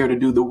just there to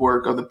do the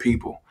work of the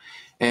people.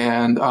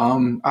 And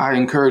I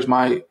encourage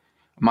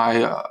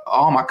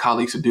all my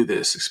colleagues to do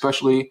this,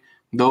 especially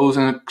those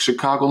in the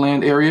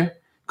Chicagoland area.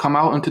 Come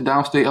out into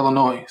downstate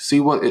Illinois, see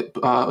what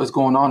is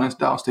going on in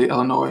downstate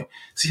Illinois,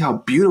 see how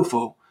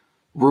beautiful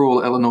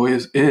rural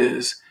Illinois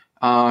is.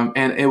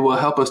 And it will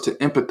help us to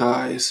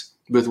empathize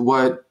with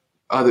what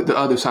the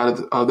other side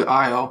of the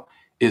aisle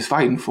is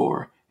fighting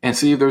for, and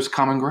see if there's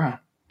common ground.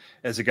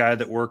 As a guy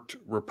that worked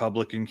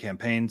Republican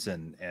campaigns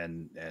and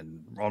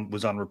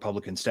was on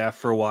Republican staff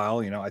for a while,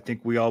 I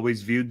think we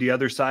always viewed the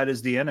other side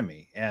as the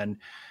enemy. And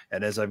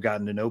as I've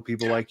gotten to know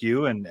people like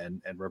you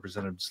and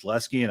Representative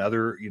Zaleski and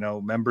other,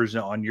 members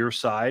on your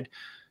side,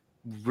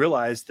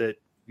 realize that,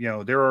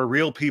 there are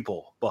real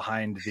people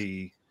behind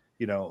the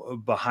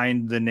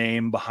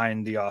name,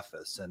 behind the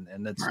office.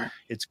 And that's, right.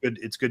 It's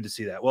good to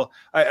see that. Well,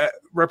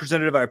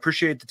 Representative, I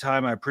appreciate the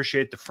time. I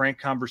appreciate the frank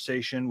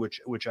conversation,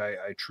 which I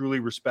truly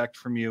respect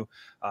from you.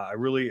 I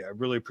really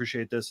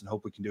appreciate this and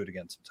hope we can do it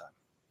again sometime.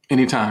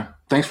 Anytime.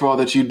 Thanks for all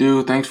that you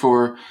do. Thanks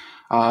for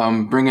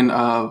bringing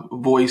a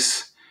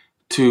voice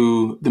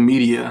to the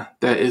media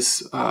that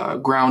is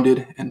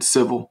grounded and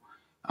civil.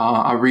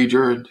 I read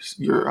your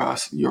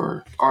article,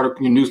 your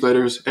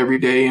newsletters every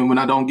day, and when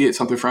I don't get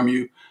something from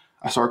you,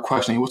 I start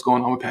questioning what's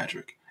going on with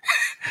Patrick.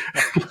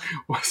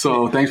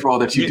 So thanks for all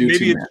that you do. Maybe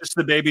too, it's just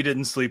the baby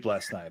didn't sleep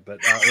last night, but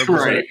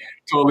right,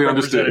 totally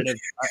understood.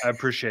 I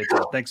appreciate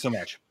that. Thanks so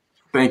much.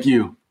 Thank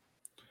you.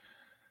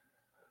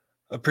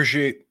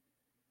 Appreciate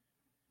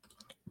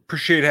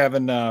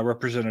having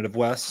Representative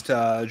West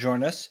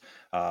join us.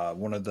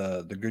 One of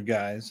the good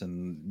guys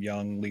and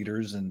young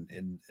leaders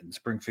in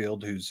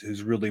Springfield,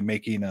 who's really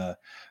making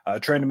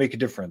trying to make a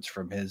difference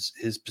from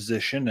his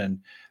position and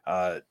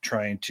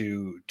trying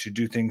to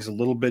do things a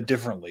little bit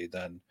differently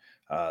than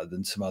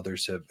some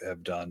others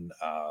have done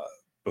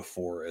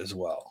before as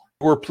well.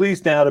 We're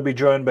pleased now to be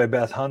joined by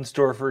Beth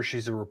Hunsdorfer.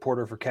 She's a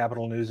reporter for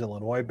Capital News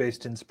Illinois,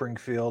 based in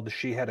Springfield.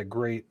 She had a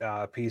great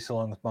piece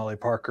along with Molly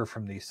Parker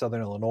from the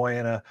Southern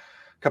Illinoian a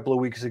couple of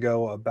weeks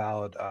ago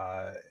about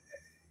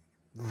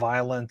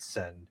violence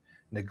and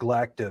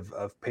neglect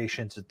of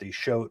patients at the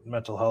Choate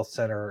Mental Health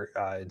Center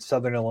in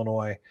Southern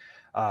Illinois.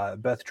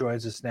 Beth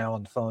joins us now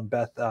on the phone.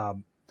 Beth,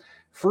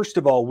 first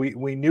of all,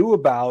 we knew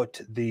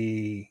about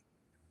the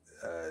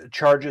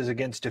charges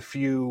against a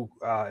few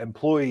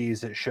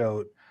employees at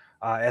Choate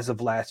as of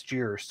last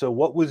year. So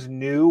what was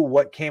new?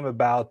 What came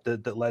about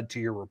that led to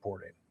your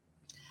reporting?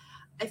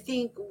 I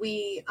think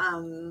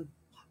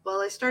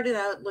I started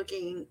out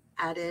looking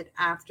at it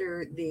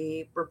after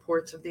the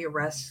reports of the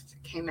arrest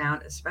came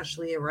out,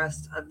 especially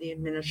arrest of the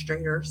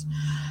administrators.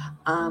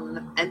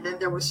 And then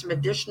there was some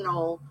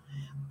additional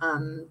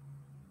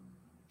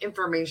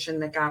information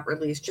that got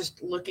released,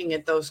 just looking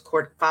at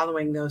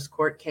following those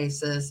court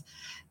cases.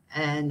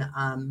 And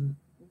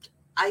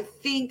I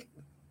think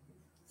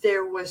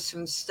there was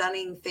some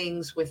stunning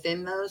things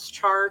within those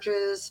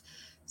charges,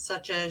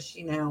 such as,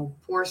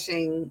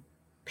 forcing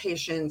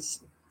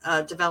patients,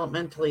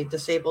 developmentally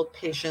disabled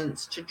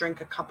patients, to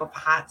drink a cup of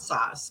hot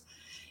sauce.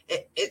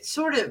 It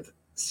sort of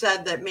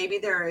said that maybe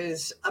there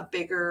is a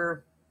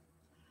bigger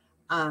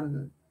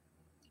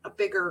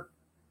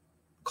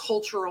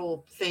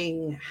cultural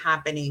thing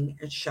happening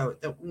at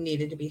Choate that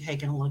needed to be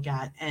taken a look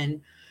at.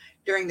 And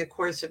during the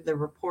course of the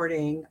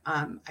reporting,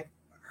 I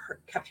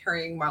kept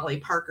hearing Molly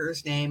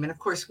Parker's name. And of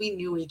course, we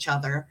knew each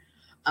other.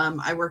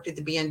 I worked at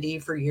the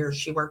BND for years.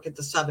 She worked at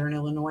the Southern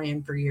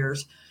Illinoian for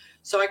years.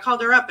 So I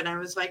called her up and I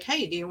was like,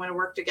 hey, do you want to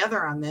work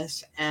together on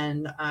this?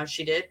 And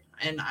she did.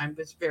 And I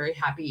was very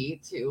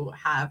happy to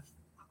have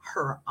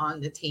her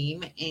on the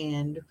team.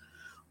 And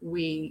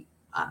we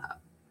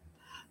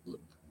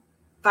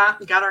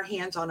got our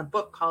hands on a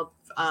book called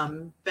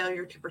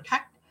Failure to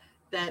Protect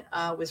that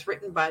was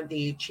written by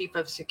the chief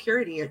of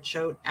security at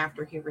Choate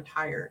after he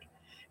retired.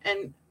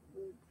 And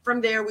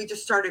from there, we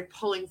just started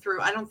pulling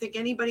through. I don't think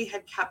anybody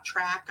had kept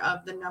track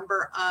of the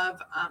number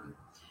of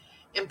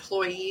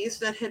employees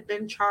that had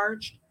been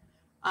charged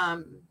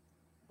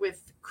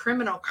with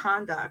criminal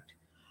conduct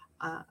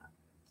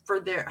for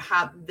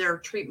their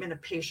treatment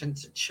of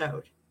patients. It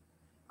showed.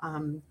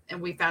 And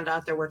we found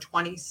out there were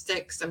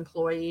 26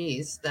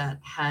 employees that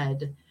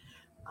had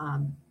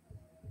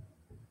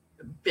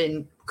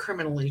been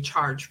criminally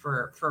charged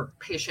for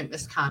patient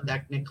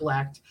misconduct,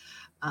 neglect,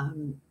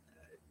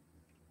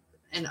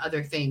 and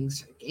other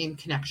things in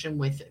connection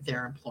with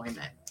their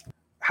employment.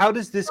 How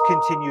does this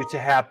continue to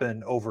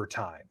happen over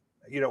time?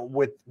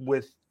 With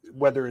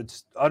whether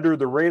it's under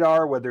the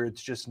radar, whether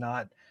it's just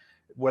not,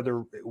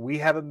 whether we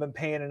haven't been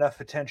paying enough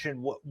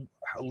attention, what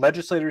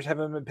legislators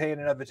haven't been paying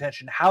enough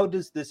attention. How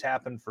does this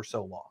happen for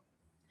so long?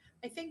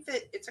 I think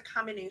that it's a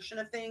combination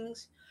of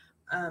things.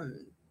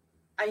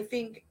 I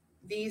think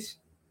these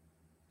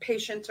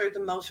patients are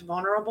the most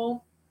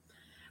vulnerable,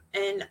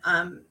 and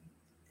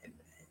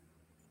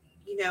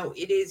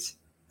it is,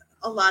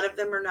 a lot of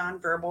them are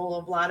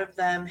nonverbal. A lot of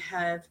them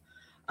have,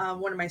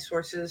 one of my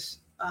sources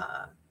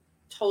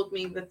told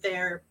me that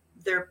they're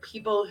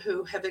people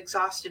who have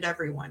exhausted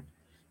everyone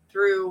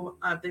through,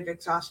 they've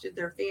exhausted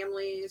their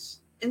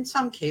families in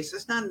some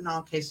cases, not in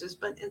all cases,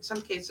 but in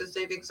some cases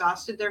they've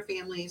exhausted their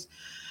families.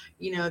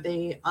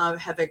 They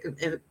have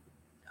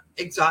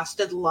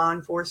exhausted law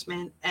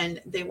enforcement,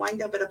 and they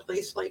wind up at a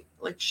place like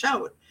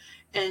Choate.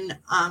 And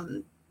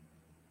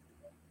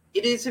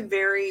it is a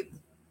very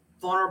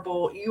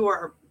vulnerable, you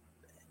are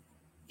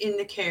in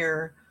the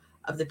care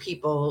of the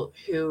people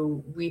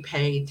who we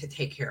pay to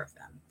take care of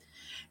them.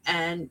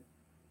 And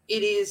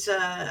it is,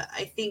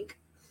 I think,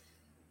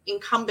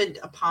 incumbent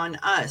upon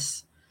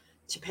us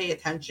to pay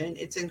attention.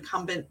 It's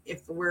incumbent,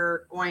 if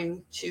we're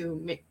going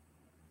to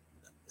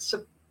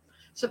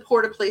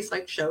support a place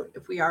like Choate,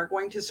 if we are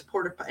going to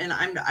support and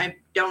I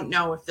don't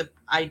know if the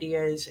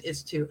idea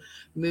is to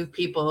move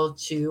people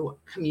to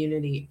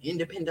community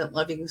independent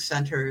living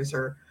centers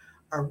or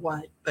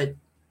what, but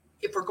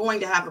if we're going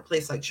to have a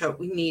place like Choate,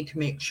 we need to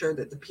make sure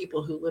that the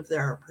people who live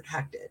there are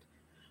protected.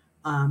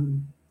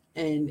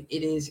 And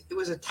it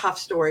was a tough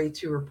story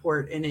to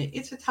report, and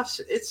it's tough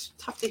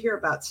to hear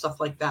about stuff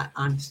like that,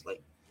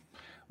 honestly.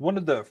 One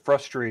of the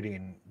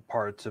frustrating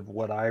parts of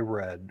what I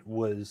read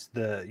was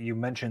you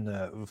mentioned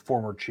the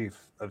former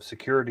chief of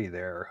security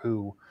there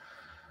who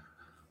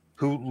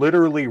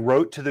literally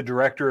wrote to the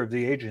director of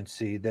the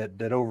agency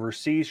that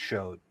oversees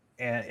Choate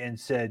and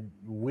said,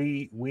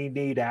 we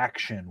need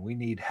action, we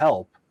need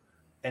help,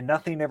 and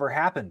nothing ever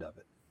happened of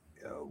it.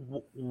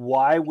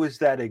 Why was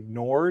that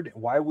ignored?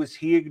 Why was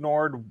he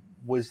ignored?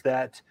 Was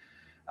that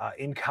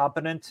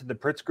incompetent, the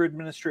Pritzker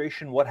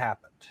administration? What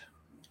happened?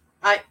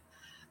 I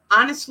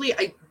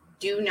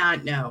do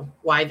not know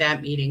why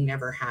that meeting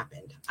never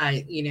happened.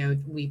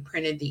 We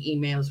printed the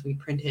emails, we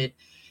printed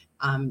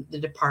the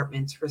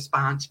department's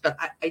response, but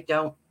I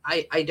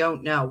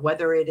don't know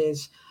whether it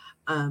is.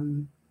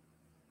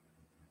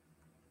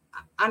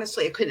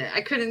 Honestly,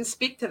 I couldn't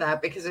speak to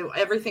that because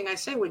everything I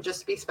say would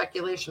just be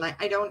speculation.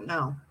 I don't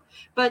know,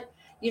 but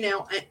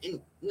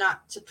and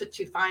not to put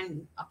too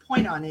fine a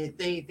point on it,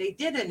 they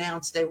did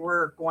announce they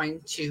were going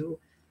to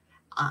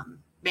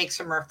make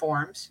some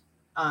reforms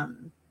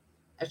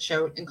at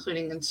Choate,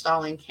 including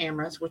installing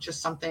cameras, which is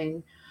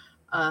something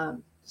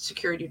former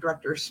Security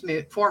Director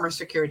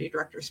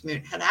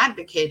Smoot had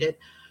advocated.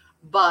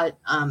 But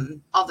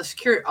all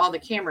the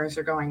cameras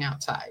are going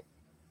outside,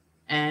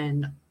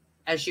 and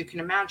as you can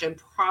imagine,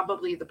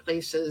 probably the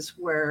places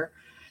where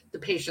the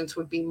patients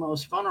would be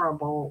most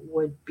vulnerable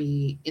would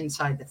be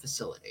inside the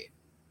facility.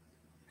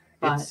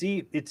 But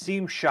it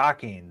seems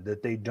shocking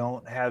that they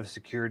don't have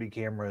security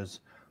cameras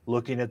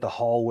looking at the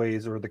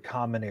hallways or the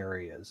common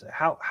areas.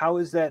 How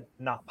is that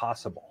not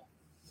possible?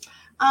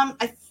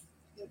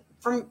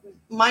 From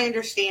my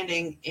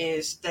understanding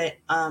is that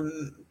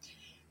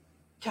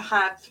to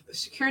have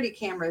security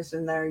cameras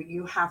in there,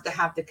 you have to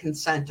have the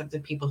consent of the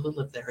people who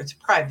live there. It's a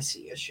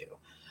privacy issue.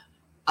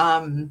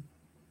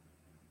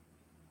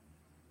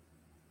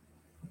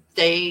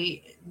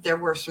 There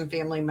were some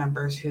family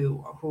members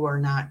who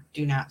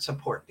do not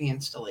support the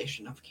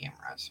installation of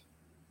cameras.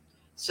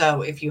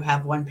 So if you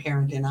have one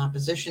parent in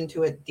opposition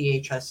to it,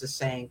 DHS is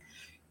saying,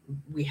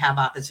 we have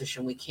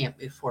opposition, we can't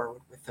move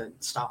forward with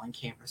installing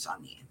cameras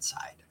on the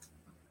inside.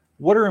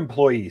 What are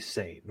employees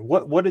saying?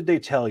 What did they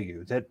tell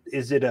you? That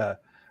is it an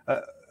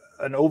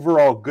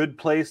overall good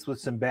place with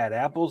some bad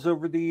apples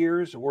over the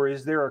years, or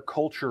is there a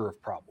culture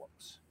of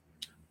problems?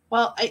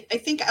 Well, I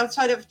think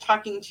outside of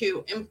talking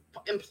to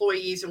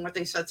employees and what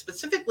they said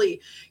specifically,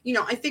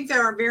 I think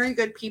there are very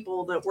good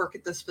people that work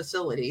at this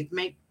facility.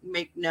 Make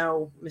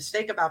no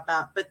mistake about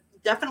that. But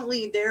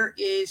definitely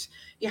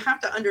you have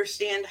to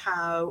understand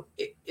how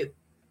it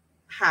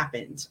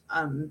happens.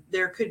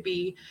 There could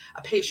be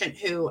a patient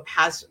who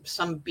has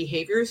some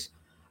behaviors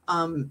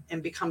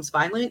and becomes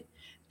violent,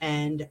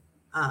 and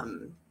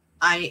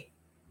I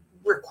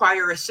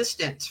require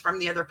assistance from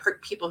the other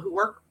people who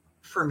work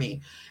for me.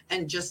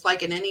 And just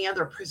like in any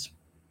other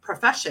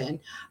profession,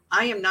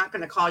 I am not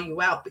going to call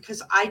you out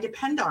because I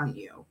depend on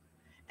you.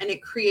 And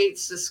it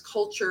creates this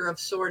culture of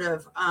sort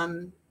of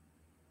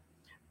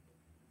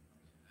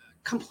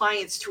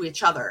compliance to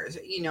each other,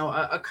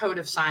 a code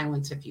of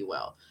silence, if you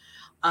will.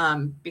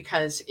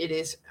 Because it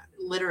is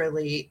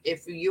literally,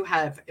 if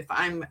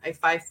I'm a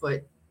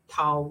 5-foot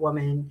tall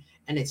woman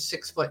and a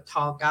 6-foot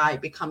tall guy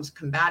becomes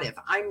combative,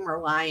 I'm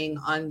relying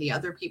on the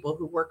other people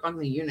who work on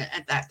the unit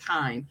at that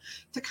time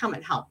to come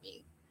and help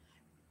me.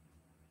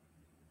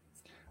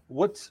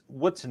 What's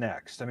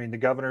next? I mean, the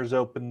governor's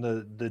opened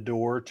the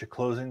door to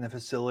closing the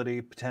facility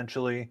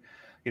potentially.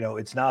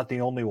 It's not the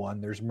only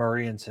one. There's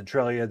Murray and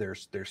Centralia.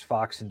 There's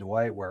Fox and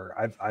Dwight, where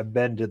I've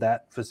been to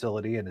that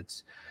facility, and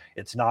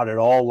it's not at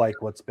all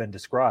like what's been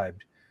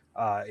described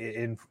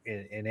in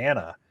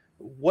Anna.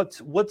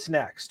 What's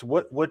next?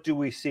 What do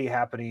we see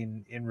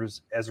happening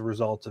as a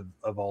result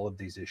of all of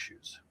these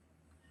issues?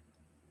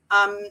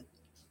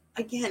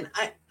 Again,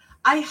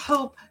 I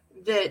hope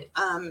that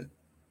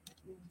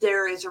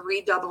there is a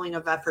redoubling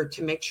of effort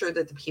to make sure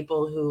that the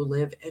people who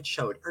live at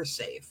Choate are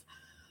safe.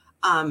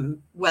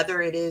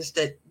 Whether it is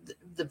that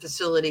the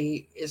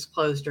facility is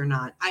closed or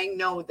not. I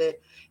know that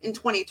in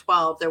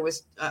 2012, there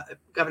was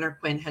Governor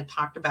Quinn had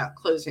talked about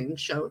closing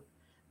Choate,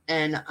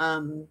 and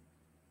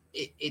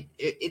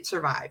it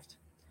survived.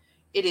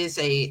 It is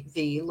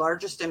the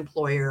largest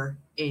employer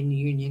in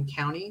Union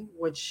County,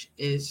 which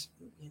is,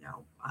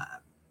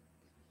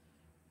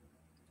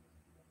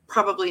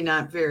 probably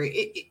not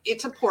very,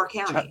 it's a poor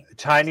county.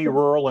 Tiny,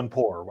 rural, and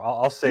poor.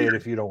 I'll say it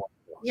if you don't want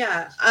to.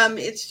 Yeah.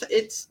 It's,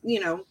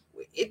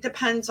 it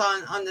depends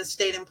on the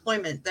state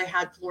employment. They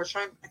had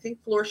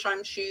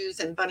Florsheim shoes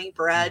and Bunny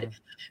bread,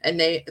 and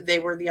they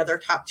were the other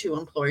top 2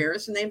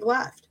 employers, and they've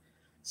left.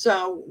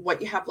 So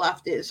what you have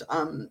left is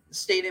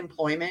state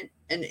employment,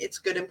 and it's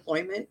good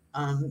employment.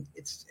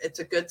 It's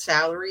a good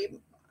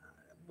salary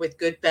with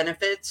good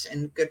benefits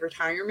and good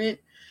retirement,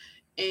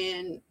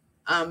 and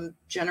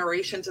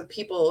generations of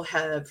people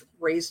have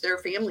raised their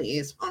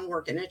families on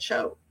working at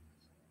Choate.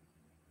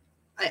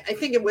 I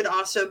think it would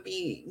also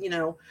be,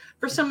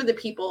 for some of the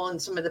people and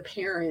some of the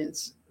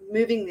parents,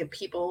 moving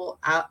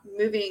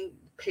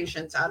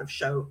patients out of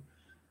Choate.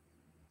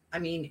 I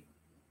mean,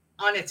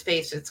 on its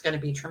face, it's going to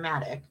be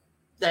traumatic.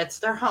 That's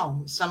their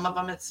home. Some of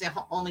them, it's the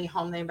only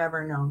home they've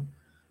ever known.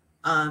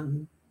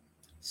 And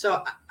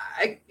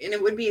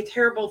it would be a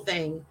terrible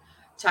thing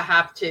to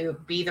have to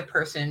be the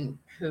person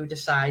who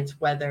decides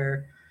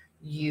whether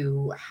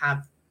you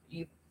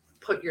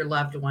put your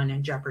loved one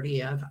in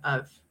jeopardy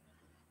of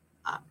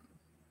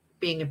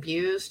being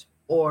abused,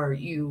 or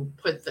you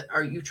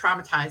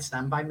traumatize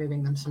them by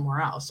moving them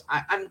somewhere else.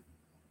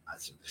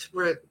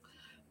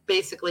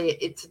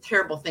 It's a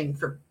terrible thing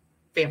for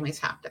families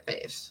have to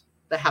face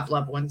that have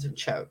loved ones in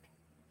Choate.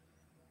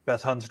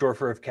 Beth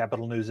Hunsdorfer of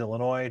Capital News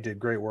Illinois did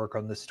great work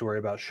on this story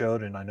about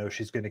Choate, and I know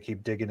she's going to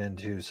keep digging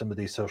into some of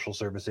these social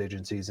service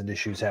agencies and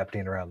issues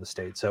happening around the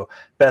state. So,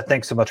 Beth,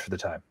 thanks so much for the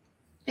time.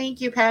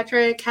 Thank you,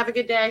 Patrick. Have a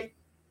good day.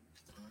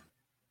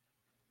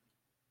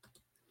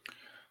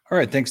 All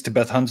right. Thanks to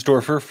Beth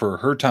Hunsdorfer for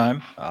her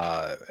time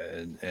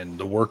and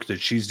the work that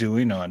she's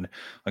doing on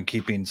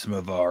keeping some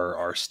of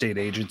our state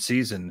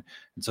agencies and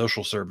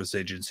social service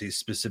agencies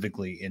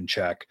specifically in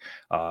check.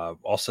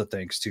 Also,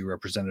 thanks to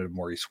Representative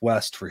Maurice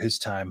West for his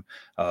time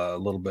a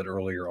little bit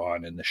earlier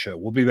on in the show.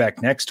 We'll be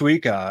back next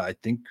week. I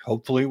think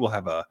hopefully we'll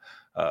have a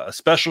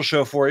special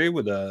show for you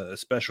with a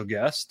special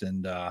guest,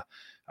 and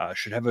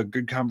should have a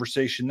good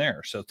conversation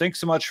there. So thanks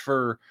so much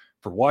for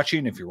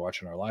watching. If you're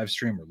watching our live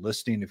stream, or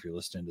listening, if you're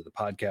listening to the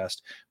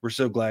podcast, we're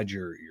so glad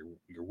you're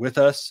with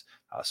us.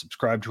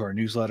 Subscribe to our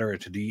newsletter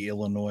at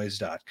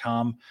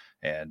theillinoise.com,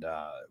 and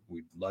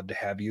we'd love to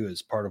have you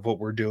as part of what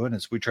we're doing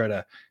as we try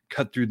to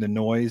cut through the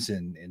noise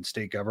in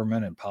state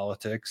government and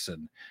politics,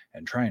 and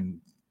try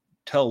and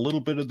tell a little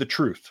bit of the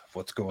truth of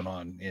what's going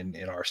on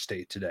in our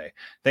state today.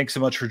 Thanks so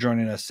much for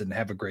joining us, and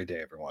have a great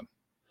day, everyone.